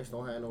think ICE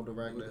don't have no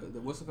director.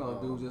 What's it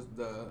gonna do? Just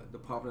the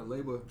Department of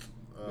Labor.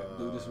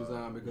 Dude just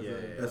resigned because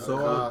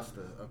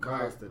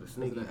Acosta, the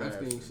sneaky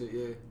bastard. Shit,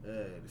 yeah.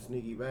 Yeah, the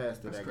sneaky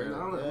bastard. That's that crazy.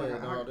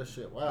 all this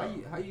shit. Wow.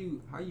 How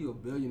you a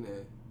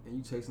billionaire and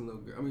you chasing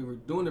little girl? I mean, we're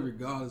doing it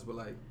regardless, but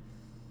like,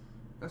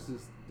 that's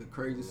just the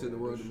craziest shit in the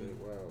world to me.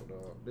 Wow,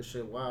 dog. This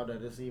shit wild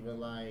that it's even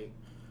like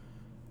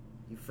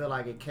you feel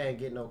like it can't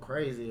get no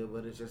crazier,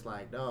 but it's just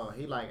like, dog,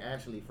 he like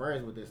actually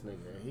friends with this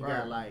nigga. He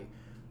got like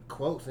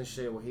quotes and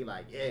shit where he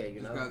like, yeah,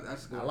 you know,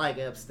 I like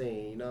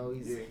Epstein, you know,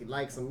 he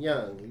likes him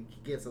young, he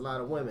gets a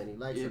lot of women, he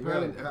likes him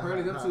young.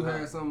 Apparently them two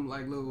had some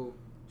like little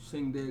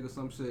shindig or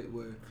some shit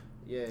where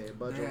a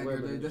bunch of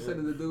women. They said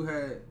that the dude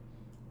had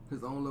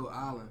his own little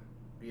island.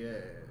 Yeah,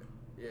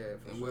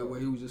 for and sure. where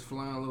he was just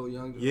flying a little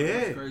young.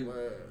 Yeah, crazy.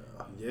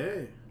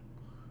 Yeah.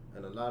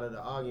 And a lot of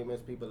the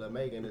arguments people are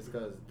making is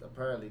because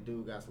apparently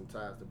dude got some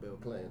ties to Bill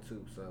Clinton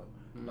too, so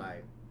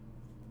like,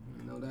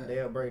 you know that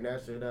they'll bring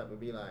that shit up and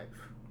be like,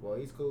 well,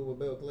 he's cool with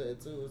Bill Clinton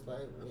too. It's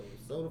like, well,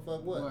 so the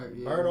fuck what? Right,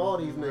 yeah, burn all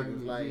these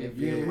niggas. Like, if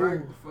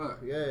you fuck.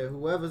 Yeah,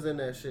 whoever's in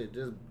that shit,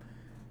 just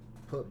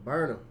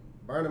burn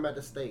them at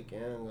the stake,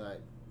 and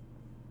like,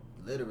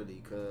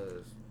 literally,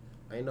 cause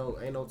ain't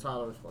no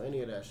tolerance for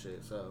any of that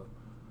shit. So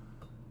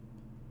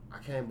I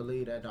can't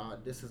believe that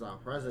this is our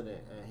president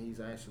and he's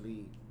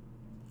actually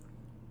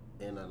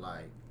in a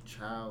like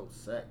child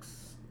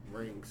sex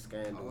ring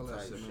scandal all that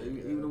type shit. shit.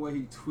 Even the way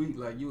he tweet,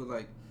 like you was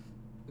like,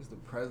 it's the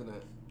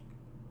president.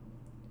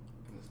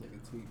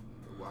 Nigga tweet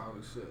the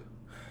wildest shit.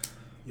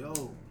 Yo,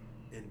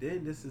 and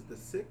then this is the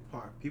sick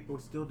part. People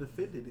still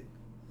defended it.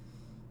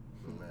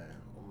 Man,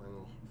 I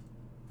mean,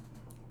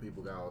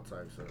 people got all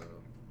types of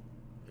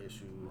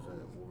issues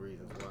and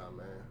reasons why,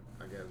 man.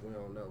 I guess we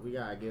don't know. We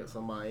gotta get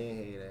somebody in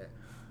here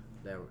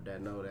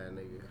that know that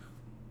nigga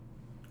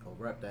or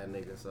rep that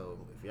nigga. So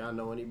if y'all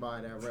know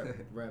anybody that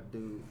rep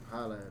dude,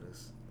 holla at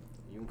us.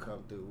 You can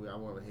come through. I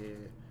want to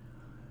hear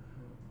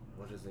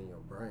what is in your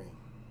brain.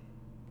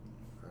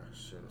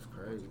 Shit is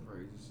crazy.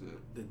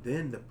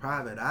 Then the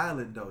private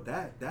island though,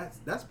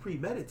 that's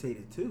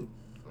premeditated too.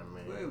 I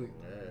mean, clearly,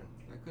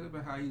 that could have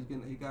been how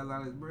he got a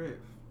lot of his bread.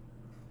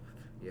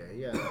 Yeah,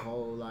 he had a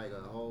whole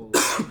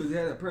because he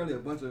had apparently a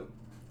bunch of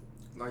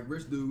like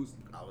rich dudes.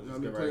 I was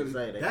just gonna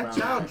say that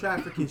child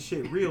trafficking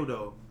shit real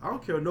though. I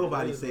don't care what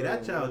nobody say.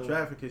 That child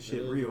trafficking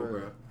shit real,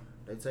 bro.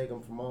 They take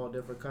them from all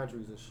different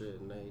countries and shit,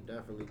 and they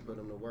definitely put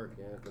them to work,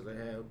 yeah. Because they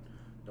had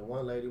the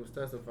one lady was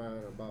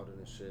testifying about it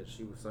and shit.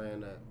 She was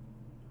saying that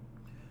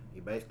he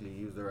basically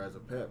used her as a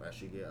pimp as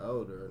she get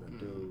older and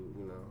to do,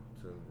 you know,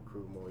 to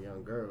recruit more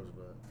young girls.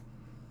 But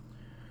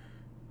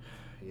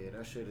yeah,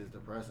 that shit is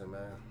depressing,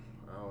 man.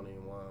 I don't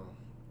even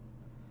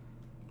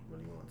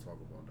really want to talk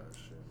about that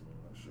shit,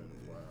 man. That shit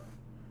is wild.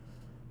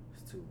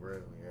 It's too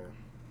real, yeah.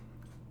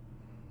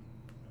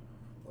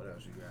 What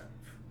else you got?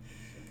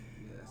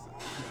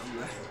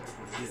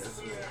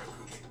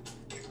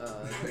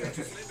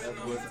 That's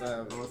what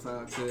time. What's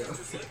time tell?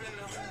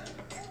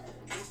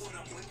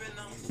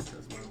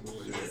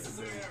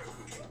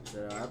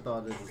 Yeah, I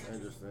thought this was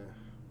interesting.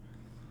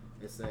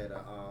 It said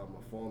a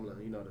formula,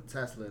 you know, the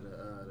Tesla,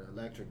 the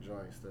electric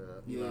joints,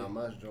 the Elon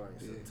Musk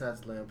joints. The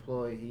Tesla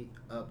employee, he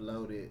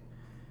uploaded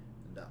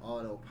the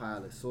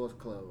autopilot source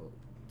code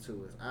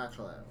to his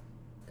iCloud,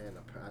 and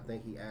I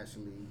think he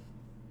actually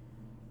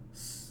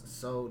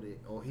sold it,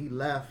 or he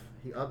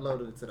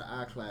uploaded it to the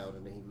iCloud,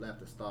 and then he left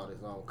to start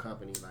his own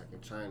company, like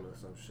in China or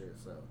some shit.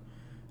 So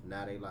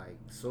now they like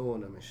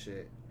suing him and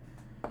shit.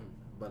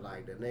 But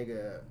like the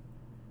nigga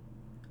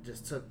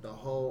just took the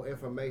whole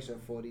information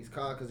for these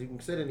cars, because you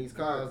can sit in these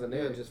cars and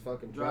they'll just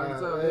fucking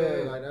drive.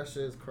 Like that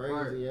shit's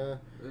crazy,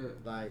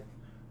 Like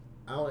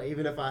I don't,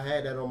 even if I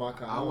had that on my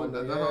car, I wouldn't.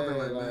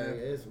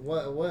 It's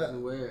what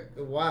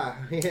why?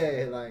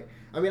 Yeah, like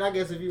I mean, I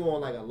guess if you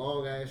want like a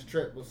long ass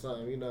trip or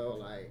something, you know,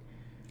 like.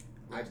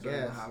 I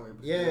guess.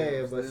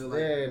 But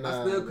still,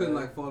 I still couldn't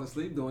like fall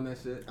asleep doing that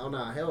shit. Oh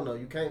no, hell no,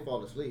 you can't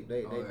fall asleep.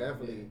 They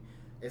definitely.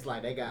 It's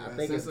like they got. I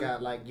think it's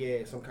got like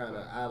some kind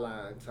of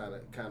eye-line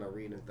kind of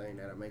reading thing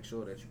that'll make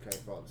sure that you can't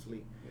fall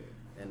asleep.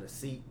 Yeah. And the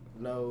seat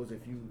knows if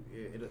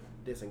it'll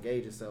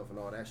disengage itself and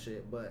all that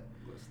shit. But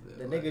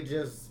the nigga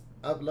just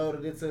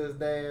uploaded it to his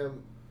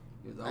damn.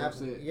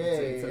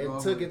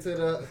 And took it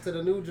to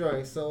the new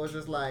joint. So it's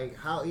just like,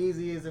 how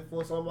easy is it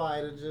for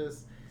somebody to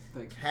just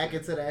hack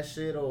into that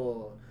shit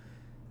or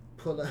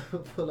pull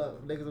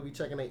up? Niggas will be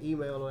checking their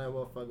email on that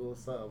motherfucker or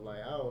something. Like,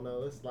 I don't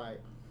know. It's like,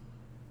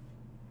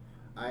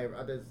 I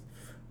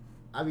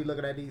be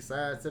looking at these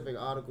scientific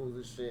articles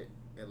and shit,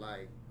 and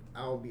like,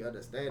 I don't be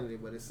understanding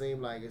it, but it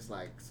seems like it's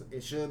like,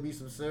 it should be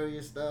some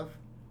serious stuff,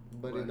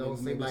 but it don't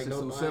seem like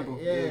nobody. So simple.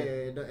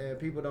 And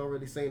people don't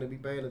really seem to be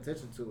paying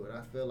attention to it.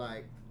 I feel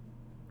like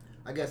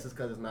I guess it's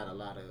because it's not a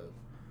lot of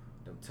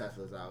them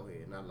Teslas out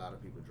here. Not a lot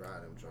of people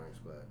drive them joints,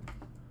 but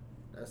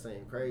that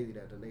seems crazy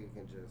that the nigga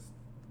can just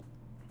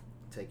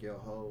take your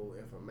whole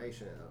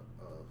information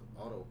of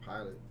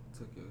autopilot.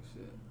 Took your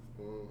shit.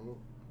 Mm-hmm.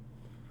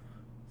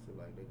 Seems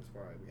like niggas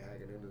probably be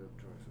hacking into them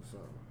joints or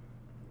something.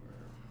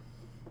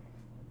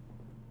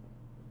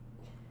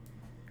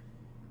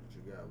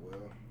 What you got,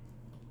 Will?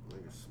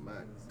 Nigga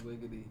smack. It's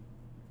wiggity.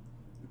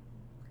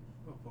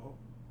 My fault.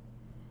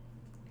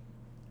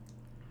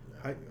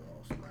 Nah, we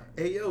all smack.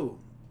 Hey yo.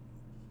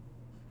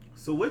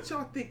 So what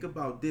y'all think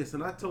about this?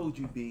 And I told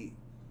you, B,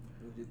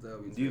 What you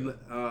thought we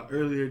said?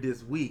 earlier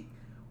this week.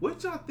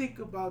 What y'all think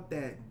about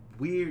that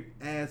weird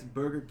ass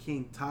Burger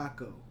King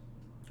taco?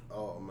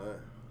 Oh man,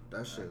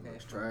 that shit can't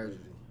looks fuck tragedy.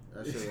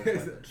 That shit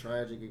looks like a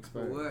tragic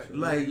experience. What?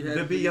 Like, You had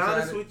to be you tried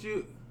honest it? with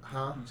you,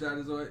 Huh? You tried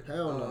this joint?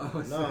 Hell no. Oh,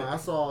 No, I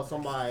saw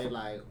somebody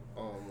like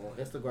on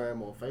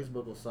Instagram or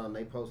Facebook or something.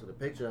 They posted a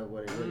picture of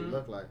what it really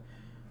looked like.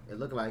 It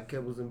looked like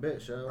kibbles and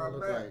bits, yo. I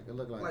It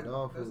looked like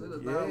dog that's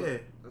food. in a dollar. Yeah.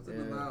 That's in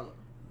Yeah. a dollar.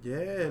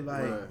 yeah,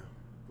 like, Right.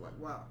 Like,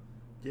 wow.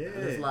 yeah.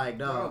 It's like Oh,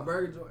 dog.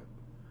 burger joint.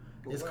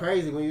 But It's wow.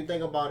 crazy when you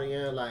think about it.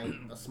 Yeah, like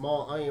a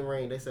small onion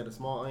ring. They said a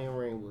small onion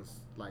ring was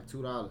like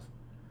 $2,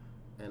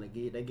 and they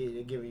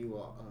give you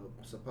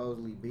a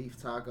supposedly beef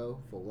taco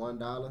for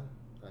 $1.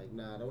 Like,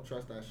 nah, don't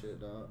trust that shit,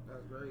 dog.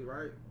 That's great,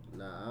 right?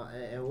 Nah,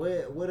 and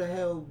where the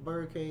hell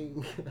Burger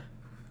King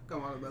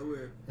Come on, about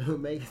where?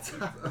 make it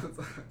taco?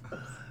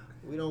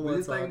 We don't When want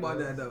you to talk think about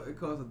about that though, it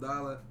costs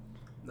 $1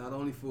 not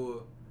only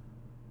for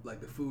like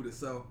the food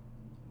itself,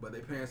 but they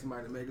paying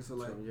somebody to make it. So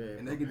like, So, yeah,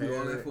 and they can do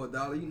all prepare that it. for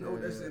 $1. You know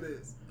what that Yeah. shit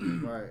is.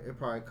 Right, it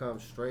probably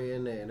comes straight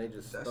in there and they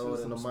just That throw shit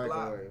it in the some splat.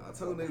 microwave. I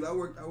told niggas I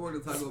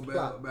worked at Taco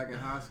Bell Splat. back in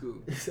high school.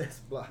 It says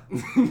splat.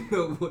 You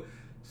know what?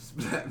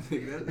 Splat,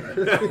 nigga.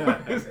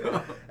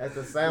 That's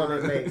the sound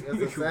it make. That's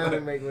the sound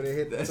it make when it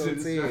hit the That shit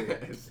is tortilla.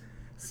 trash.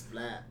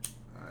 Splat.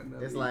 I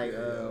never It's eat like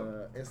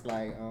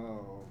that,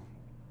 yo.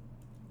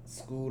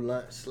 school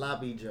lunch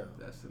sloppy Joe.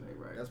 That shit ain't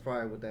right. That's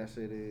probably what that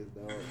shit is,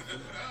 dog.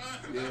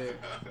 Yeah,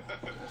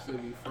 that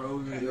shit be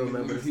frozen. You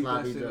remember the Niggas keep that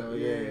sloppy shit Joe? up.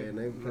 Yeah, and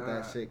they put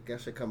Nah.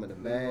 that shit come in the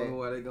Niggas bag. wonder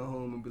why they go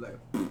home and be like,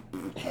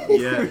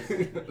 Yes.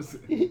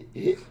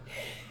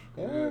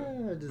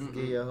 Just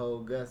get your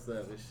whole guts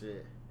up and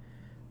shit.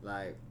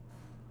 Like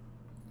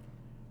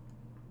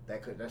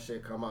that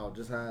shit come out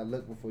just how it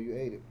looked before you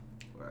ate it.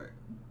 right?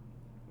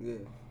 Yeah,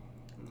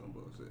 no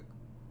bullshit.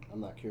 I'm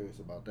not curious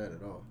about that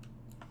at all.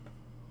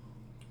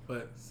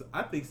 But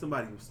I think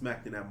somebody was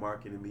smacked in that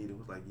marketing meeting.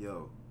 Was like,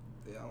 yo,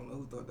 Yeah, I don't know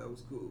who thought that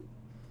was cool.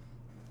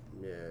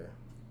 Yeah,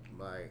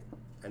 like,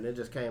 and it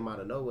just came out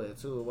of nowhere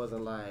too. It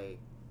wasn't like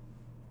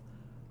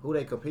who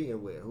they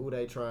competing with, who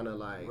they trying to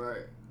like.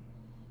 Right.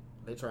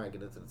 They trying to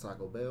get into the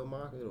Taco Bell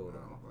market I or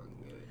don't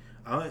fucking get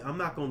it. I'm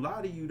not gonna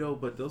lie to you though,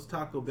 but those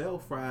Taco Bell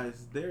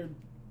fries, they're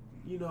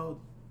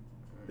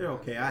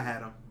okay. I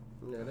had them.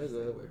 yeah, they're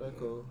good. They're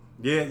cool.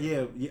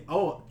 Yeah.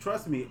 Oh,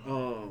 trust me.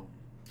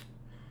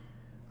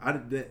 I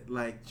did that.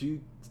 Like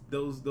you,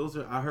 those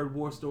are. I heard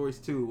war stories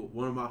too.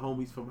 One of my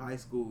homies from high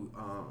school.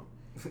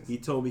 He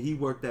told me he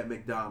worked at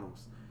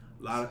McDonald's.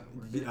 A lot of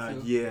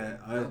yeah.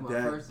 That was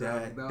my first time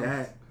at McDonald's.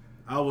 That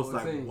I was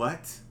 14. like,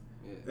 what?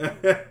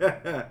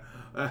 Yeah.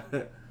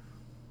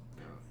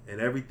 And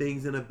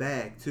everything's in a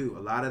bag too.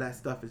 A lot of that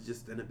stuff is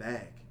just in a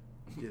bag.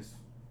 Just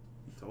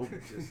he told me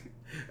just.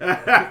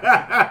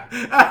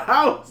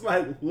 I was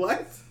like,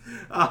 what?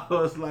 I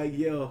was like,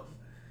 yo.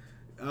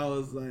 I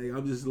was like,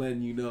 I'm just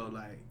letting you know,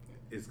 like,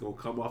 it's gonna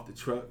come off the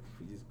truck.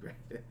 We just grab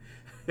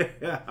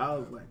it. I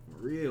was like, for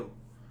real.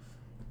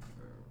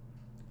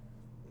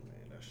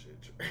 Man, that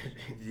shit trash.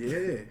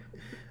 Yeah.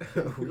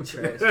 We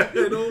trash.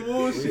 No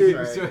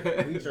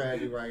bullshit. We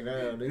tragic right now.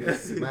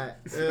 Niggas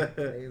smack.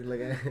 Niggas look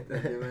at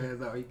Take your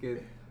hands out. He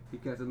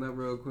catching up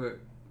real quick.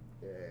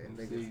 Yeah,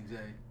 CJ.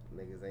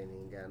 niggas ain't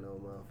even got no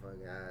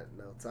motherfucking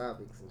no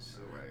topics and shit.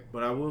 All right.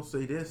 But I will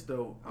say this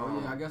though. Oh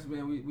yeah, I guess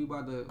man, we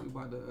about to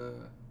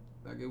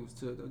like it was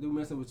chill. Did we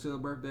mention it was chill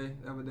birthday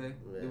the other day?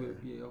 Yeah.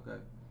 Yeah, okay.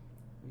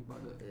 We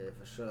about to Yeah,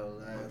 for sure.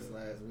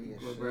 Last week and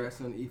go shit. grab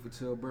something to eat for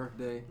chill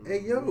birthday.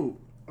 Hey yo,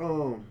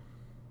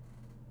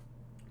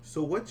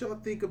 so what y'all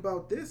think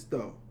about this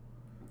though?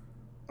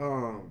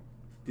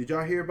 Did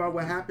y'all hear about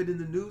what happened in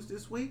the news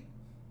this week?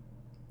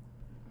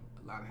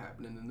 A lot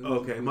happened in the news.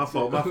 Okay, my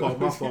fault.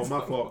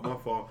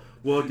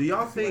 Well, do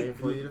y'all think? Waiting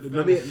for you to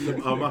Let me.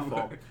 finish. Oh, my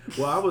fault.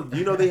 Well,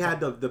 they had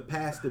the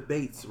past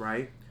debates,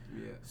 right?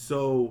 Yeah.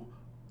 So,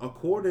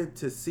 according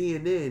to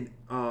CNN,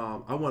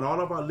 I want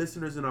all of our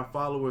listeners and our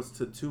followers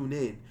to tune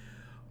in.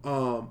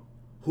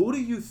 Who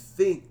do you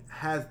think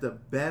has the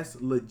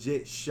best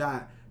legit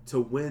shot to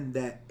win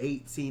that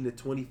 18 to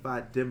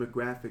 25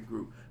 demographic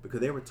group? Because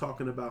they were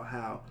talking about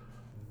how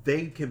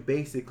they can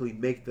basically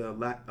make the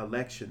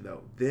election,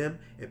 though. Them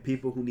and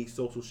people who need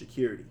Social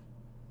Security.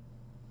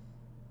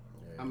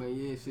 I mean,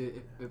 yeah,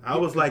 shit. I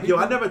was like, yo,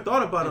 I never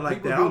thought about it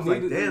like that. I was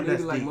like, damn,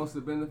 that's like deep. most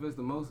of the benefits,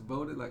 the most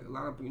voted. Like a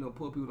lot of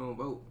poor people don't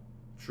vote.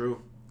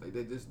 True. Like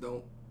they just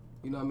don't.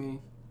 You know what I mean?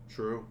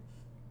 True.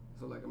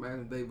 So like,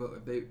 imagine if they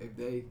vote, if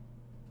they,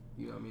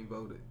 you know what I mean,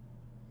 voted.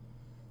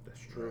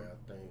 That's true. Yeah,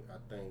 I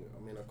think.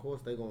 I mean, of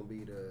course, they're gonna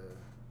be the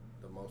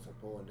most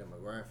important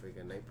demographic,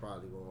 and they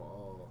probably gonna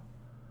all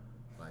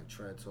like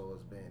trend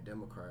towards being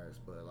Democrats.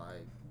 But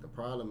like, the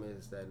problem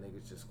is that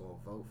niggas just gonna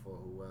vote for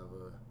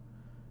whoever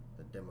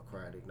the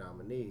Democratic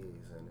nominee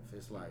is, and if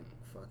it's like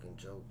fucking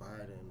Joe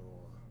Biden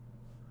or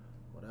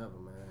whatever,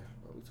 man.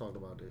 But we talked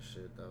about this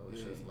shit though.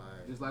 It's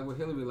just like with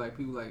Hillary, like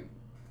people like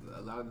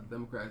a lot of the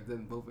Democrats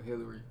didn't vote for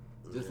Hillary,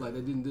 just like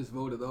they didn't just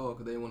vote at all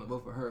because they didn't want to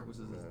vote for her, which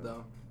is just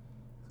dumb.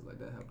 So like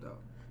that helped out.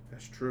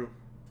 That's true.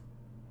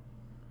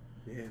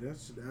 Yeah,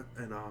 that's that,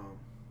 and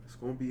it's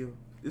gonna be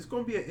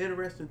an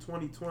interesting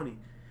 2020,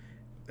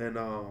 and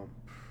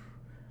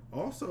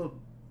also,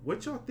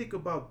 what y'all think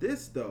about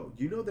this though?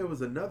 You know, there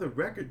was another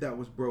record that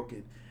was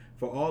broken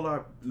for all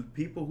our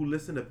people who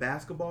listen to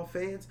basketball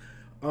fans.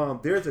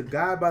 There's a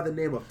guy by the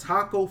name of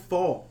Taco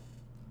Fall.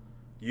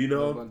 You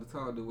know, what about the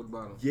tall dude? What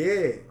about him?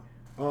 Yeah.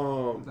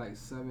 He's like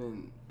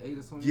 7'8"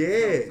 or something.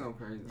 Yeah. Something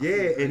crazy.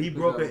 Yeah, and he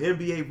broke an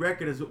NBA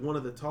record as one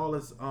of the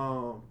tallest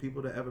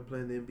people to ever play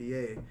in the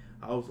NBA.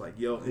 I was like,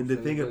 yo, and the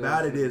thing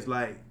about it is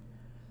like,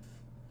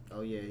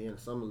 oh yeah, he in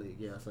the summer league.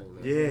 Yeah, I seen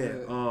that.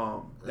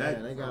 Yeah,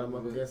 they got him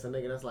up against a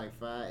nigga that's like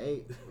 5'8".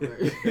 I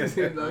Right. ain't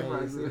see that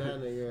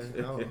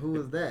nigga. Oh, who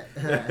was that?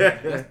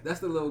 That's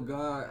the little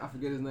guy. I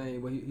forget his name,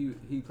 but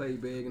he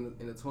played big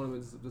in the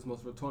tournament. This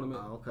most for the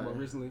tournament. Oh, okay.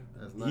 Recently.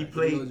 That's nice. He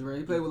played with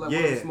like one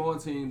of the small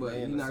team, but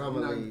he knocked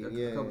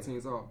a couple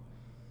teams off.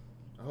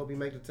 I hope he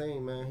make the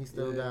team, man. He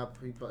still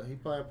he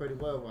playing pretty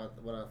well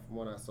from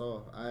what I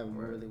saw. I haven't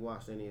really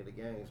watched any of the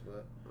games,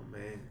 but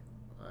man,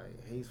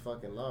 like he's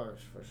fucking large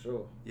for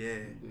sure. Yeah,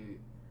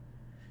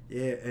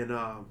 yeah,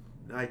 and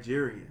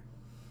Nigerian.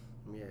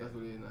 Yeah, that's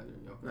what he is,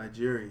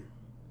 Nigerian.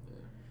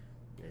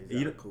 Yeah,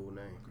 he's got a cool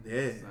name.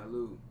 Yeah,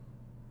 salute.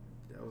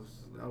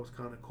 That was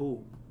kind of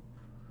cool.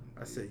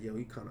 I said, yo,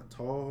 he kind of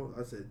tall.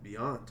 I said,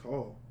 beyond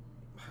tall.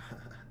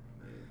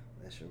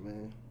 That's your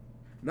man.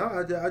 No,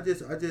 I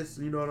just,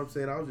 you know what I'm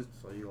saying? I was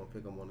just. So you gonna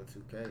pick him on the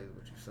 2K? Is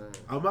what you saying?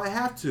 I might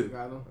have to.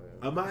 Got him?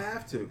 I might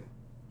have to.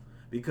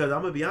 Because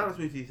I'm gonna be honest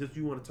with you, since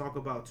you want to talk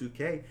about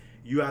 2K,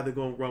 you either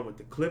gonna run with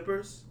the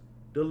Clippers,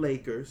 the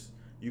Lakers,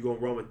 you gonna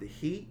run with the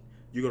Heat,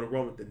 you're gonna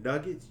run with the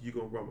Nuggets, you're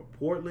gonna run with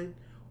Portland,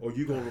 or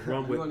you gonna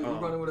run with. You're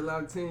running with a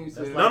lot of teams.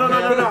 That's no.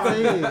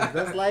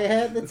 That's like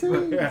half the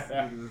teams. Just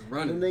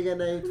running. The nigga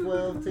named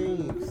 12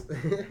 teams.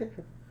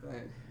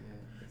 Right.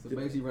 So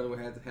basically, running with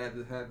had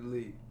the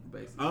lead.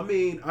 Basically. I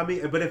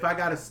mean, but if I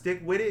gotta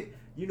stick with it,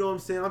 you know what I'm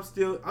saying? I'm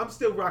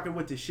still rocking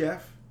with the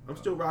chef. I'm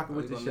still rocking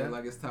with the chef.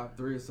 Like it's top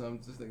 3 or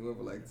something. Just think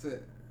over like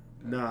 10.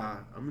 Nah,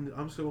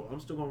 I'm still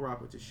gonna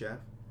rock with the chef.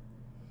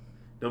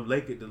 Them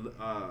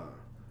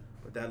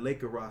that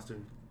Laker roster,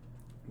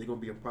 they're gonna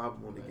be a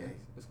problem on the game.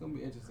 It's gonna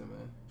be interesting,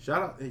 man.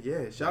 Shout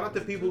out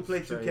to people who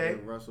play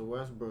 2K. Russell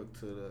Westbrook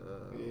to the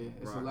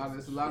it's a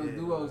lot of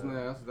duos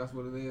now. That's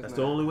what it is. That's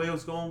the only way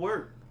it's gonna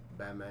work.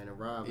 Batman and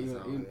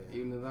Robin.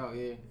 Even it out,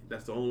 yeah.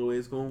 That's the only way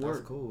it's gonna work.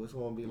 That's cool. It's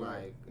gonna be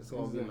like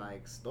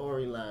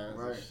storylines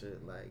and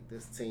shit. Like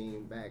this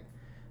team back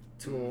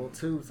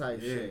 2-on-2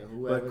 type shit.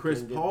 But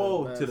Chris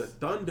Paul to the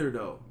Thunder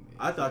though.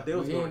 I thought they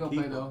was gonna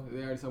keep him. Though.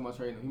 They already talking about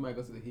trading him. He might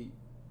go to the Heat.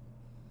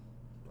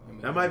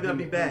 That might not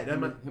be bad.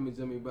 Him and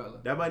Jimmy Butler.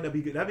 That might not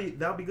be good.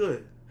 That'll be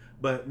good.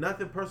 But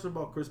nothing personal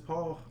about Chris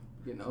Paul.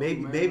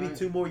 Maybe right?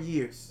 2 more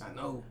years. I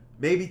know.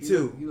 Maybe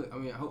 2.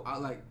 I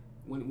like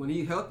when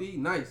he healthy,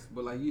 nice.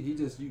 But like he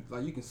just you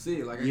can see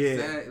it. Like yeah.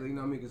 It's sad, you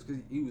know what I mean? Because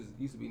he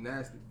used to be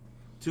nasty.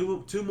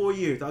 2 more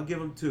years. I'll give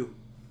him 2.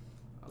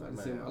 I like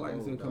to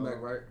see him come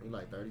back, right? He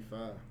like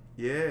 35.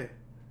 Yeah. Yeah,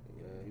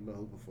 he been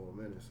hooping for a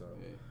minute, so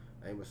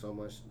ain't but so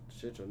much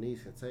shit your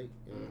knees can take.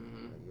 You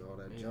know, like all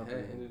that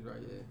jumping.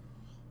 Right, yeah.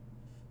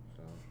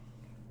 So,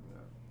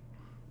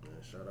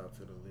 shout out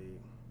to the league.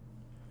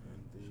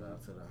 Shout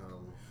out to the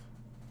homies.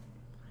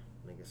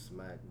 Niggas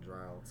smack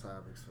dry on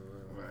topics for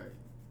real. Right.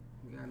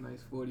 We got a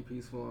nice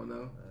 40-piece for him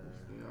though.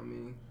 You know what I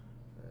mean?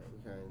 We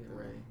can't do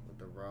it with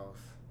the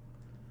Ross.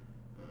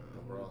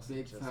 The Ross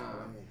big just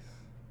time. ways.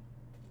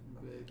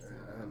 Big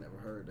time. I never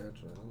heard that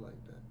joint. I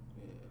like that.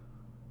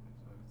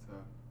 Yeah.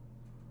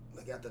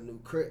 They got the new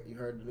Crit. You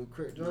heard the new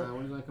Crit joint? Nah,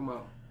 when did that come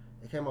out?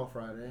 It came out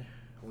Friday.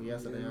 Well,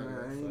 yesterday.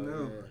 I ain't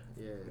know.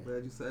 Yeah.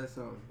 Glad you said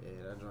something.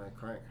 Yeah, that joint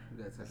crank.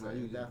 That's So how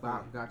you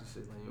definitely got the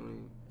shit. Like you don't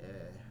even.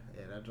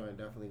 Yeah, that joint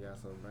definitely got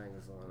some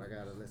bangers on. I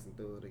gotta listen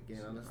through it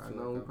again. I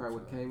know we probably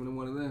would came into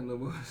one of them. No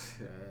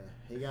bullshit. Yeah,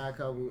 he got a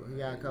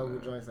couple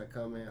joints that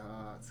come in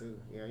hard too.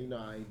 Yeah, you know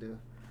how he do.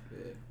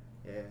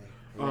 Yeah.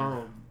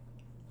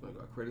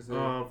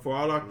 For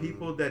all our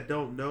people that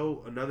don't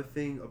know, another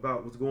thing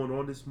about what's going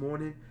on this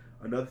morning,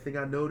 another thing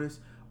I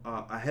noticed,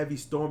 a heavy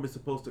storm is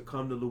supposed to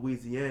come to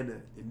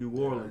Louisiana in New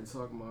Orleans.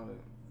 Talking about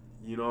it.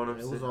 You know what I'm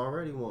saying? It was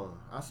already one.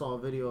 I saw a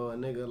video of a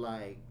nigga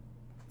like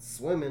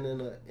swimming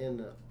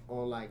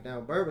on like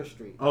down Bourbon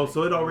Street. Oh,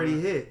 so it already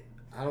hit.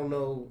 I don't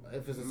know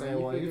if it's the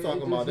same one you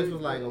talking about. This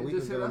was like a week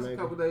ago, maybe. A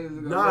couple days ago.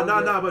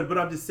 No. But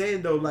I'm just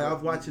saying though. Like I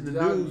was watching the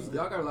news.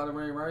 Y'all got a lot of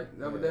rain, right?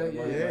 The other day.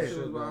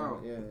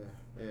 Yeah.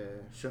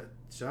 Shout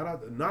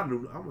out,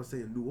 I'm gonna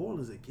say New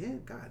Orleans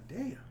again. God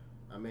damn.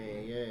 I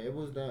mean, yeah, it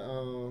was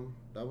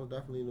that was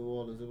definitely New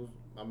Orleans. It was.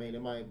 I mean,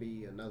 it might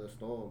be another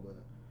storm, but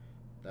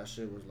that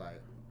shit was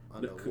like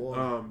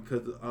underwater.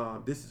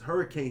 Because this is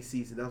hurricane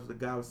season. That's what the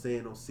guy was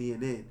saying on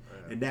CNN.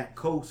 And that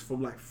coast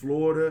from like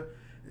Florida,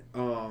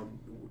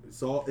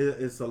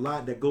 it's a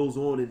lot that goes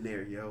on in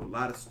there, yo. A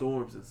lot of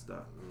storms and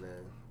stuff.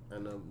 Man,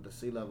 and the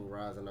sea level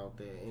rising out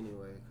there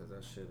anyway, because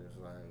that shit is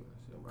like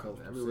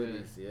coastal everywhere.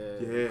 cities. Yeah.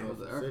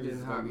 The earth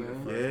getting hot,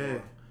 man. Yeah.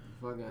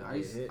 Fucking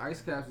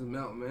ice caps is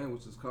melting, man,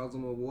 which is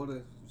causing more water,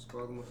 which is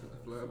causing more shit to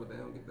flood, but they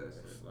don't get that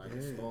shit. It's like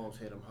the storms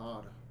hit them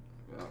harder.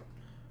 Yeah.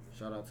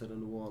 Shout out to the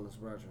New Orleans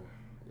brethren.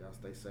 Y'all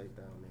stay safe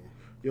down there.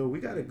 Yo, we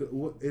gotta go.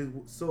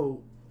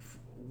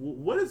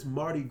 What is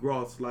Mardi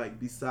Gras like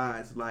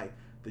besides like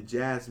the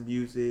jazz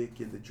music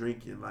and the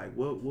drinking? Like,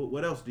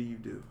 what else do you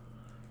do?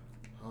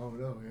 I don't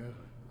know, yeah.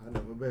 I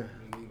never been.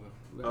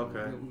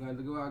 Okay. We got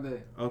to go out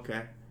there.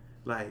 Okay.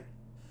 Like,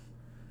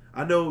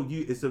 I know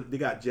they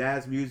got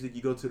jazz music.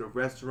 You go to the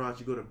restaurants.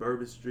 You go to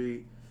Bourbon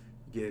Street.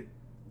 Get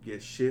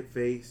shit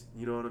faced.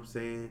 You know what I'm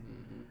saying?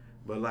 Mm-hmm.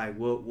 But like,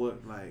 what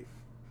like?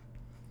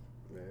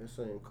 Man, it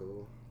seemed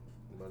cool.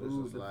 But it's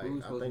just like,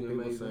 I think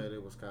people said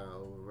it was kind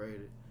of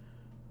overrated.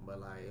 But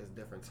like, it's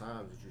different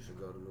times that you should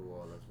go to New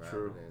Orleans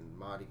rather than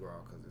Mardi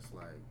Gras, because it's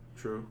like,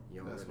 true.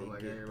 You don't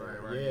really get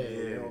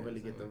you don't really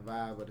get the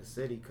vibe of the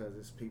city because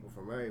it's people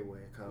from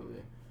everywhere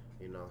coming.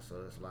 You know,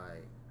 so it's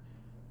like,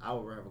 I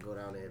would rather go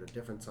down there at a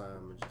different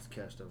time and just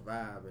catch the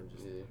vibe and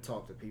just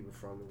talk to people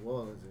from New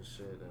Orleans and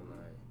shit, and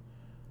like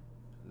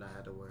not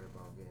have to worry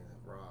about getting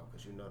robbed,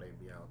 because you know they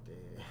be out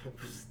there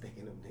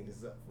sticking them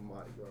niggas up for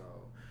Mardi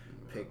Gras,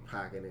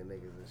 pickpocketing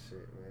niggas and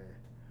shit, man.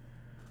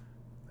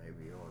 They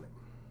be on it.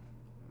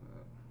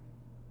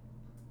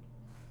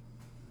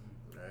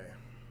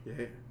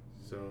 Yeah.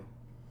 So.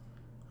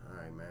 All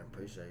right, man.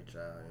 Appreciate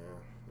y'all. Yeah,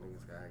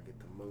 niggas gotta get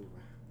to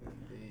moving.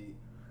 Indeed.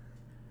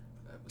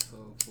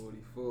 Episode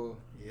 44.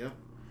 Yep.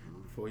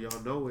 Before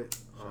y'all know it,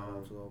 shout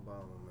out to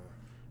Obama, man.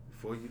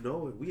 Before you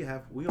know it,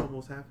 we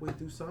almost halfway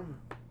through summer.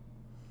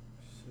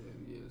 Shit,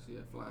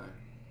 yeah, flying.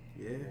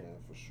 Yeah,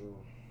 for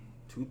sure.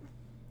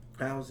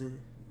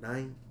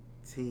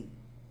 2019.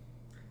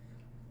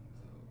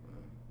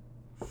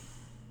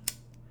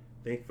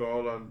 Thank you for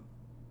all our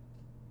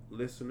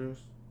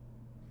listeners,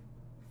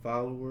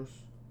 followers,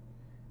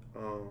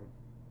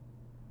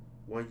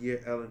 1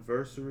 year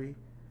anniversary,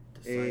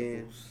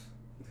 disciples.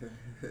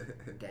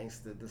 And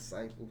gangster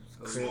disciples,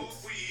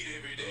 Crips.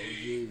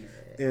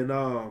 And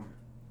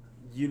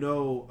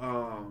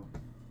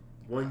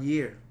 1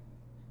 year,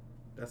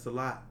 that's a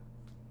lot.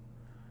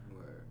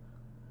 Word.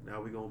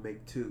 Now we gonna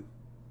make 2.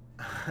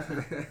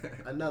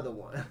 Another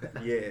one.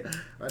 Yeah.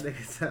 My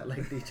nigga sound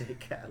like DJ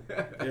Khaled.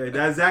 Yeah,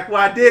 that's exactly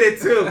why I did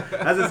it too.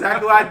 That's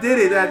exactly why I did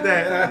it that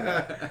day.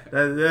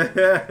 That's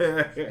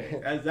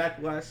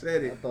exactly why I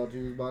said it. I thought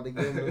you was about to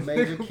give him the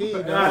major key,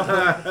 dog.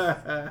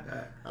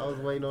 I was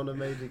waiting on the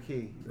major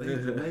key.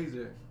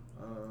 Major.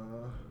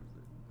 All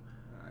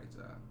right,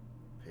 y'all.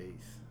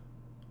 Peace.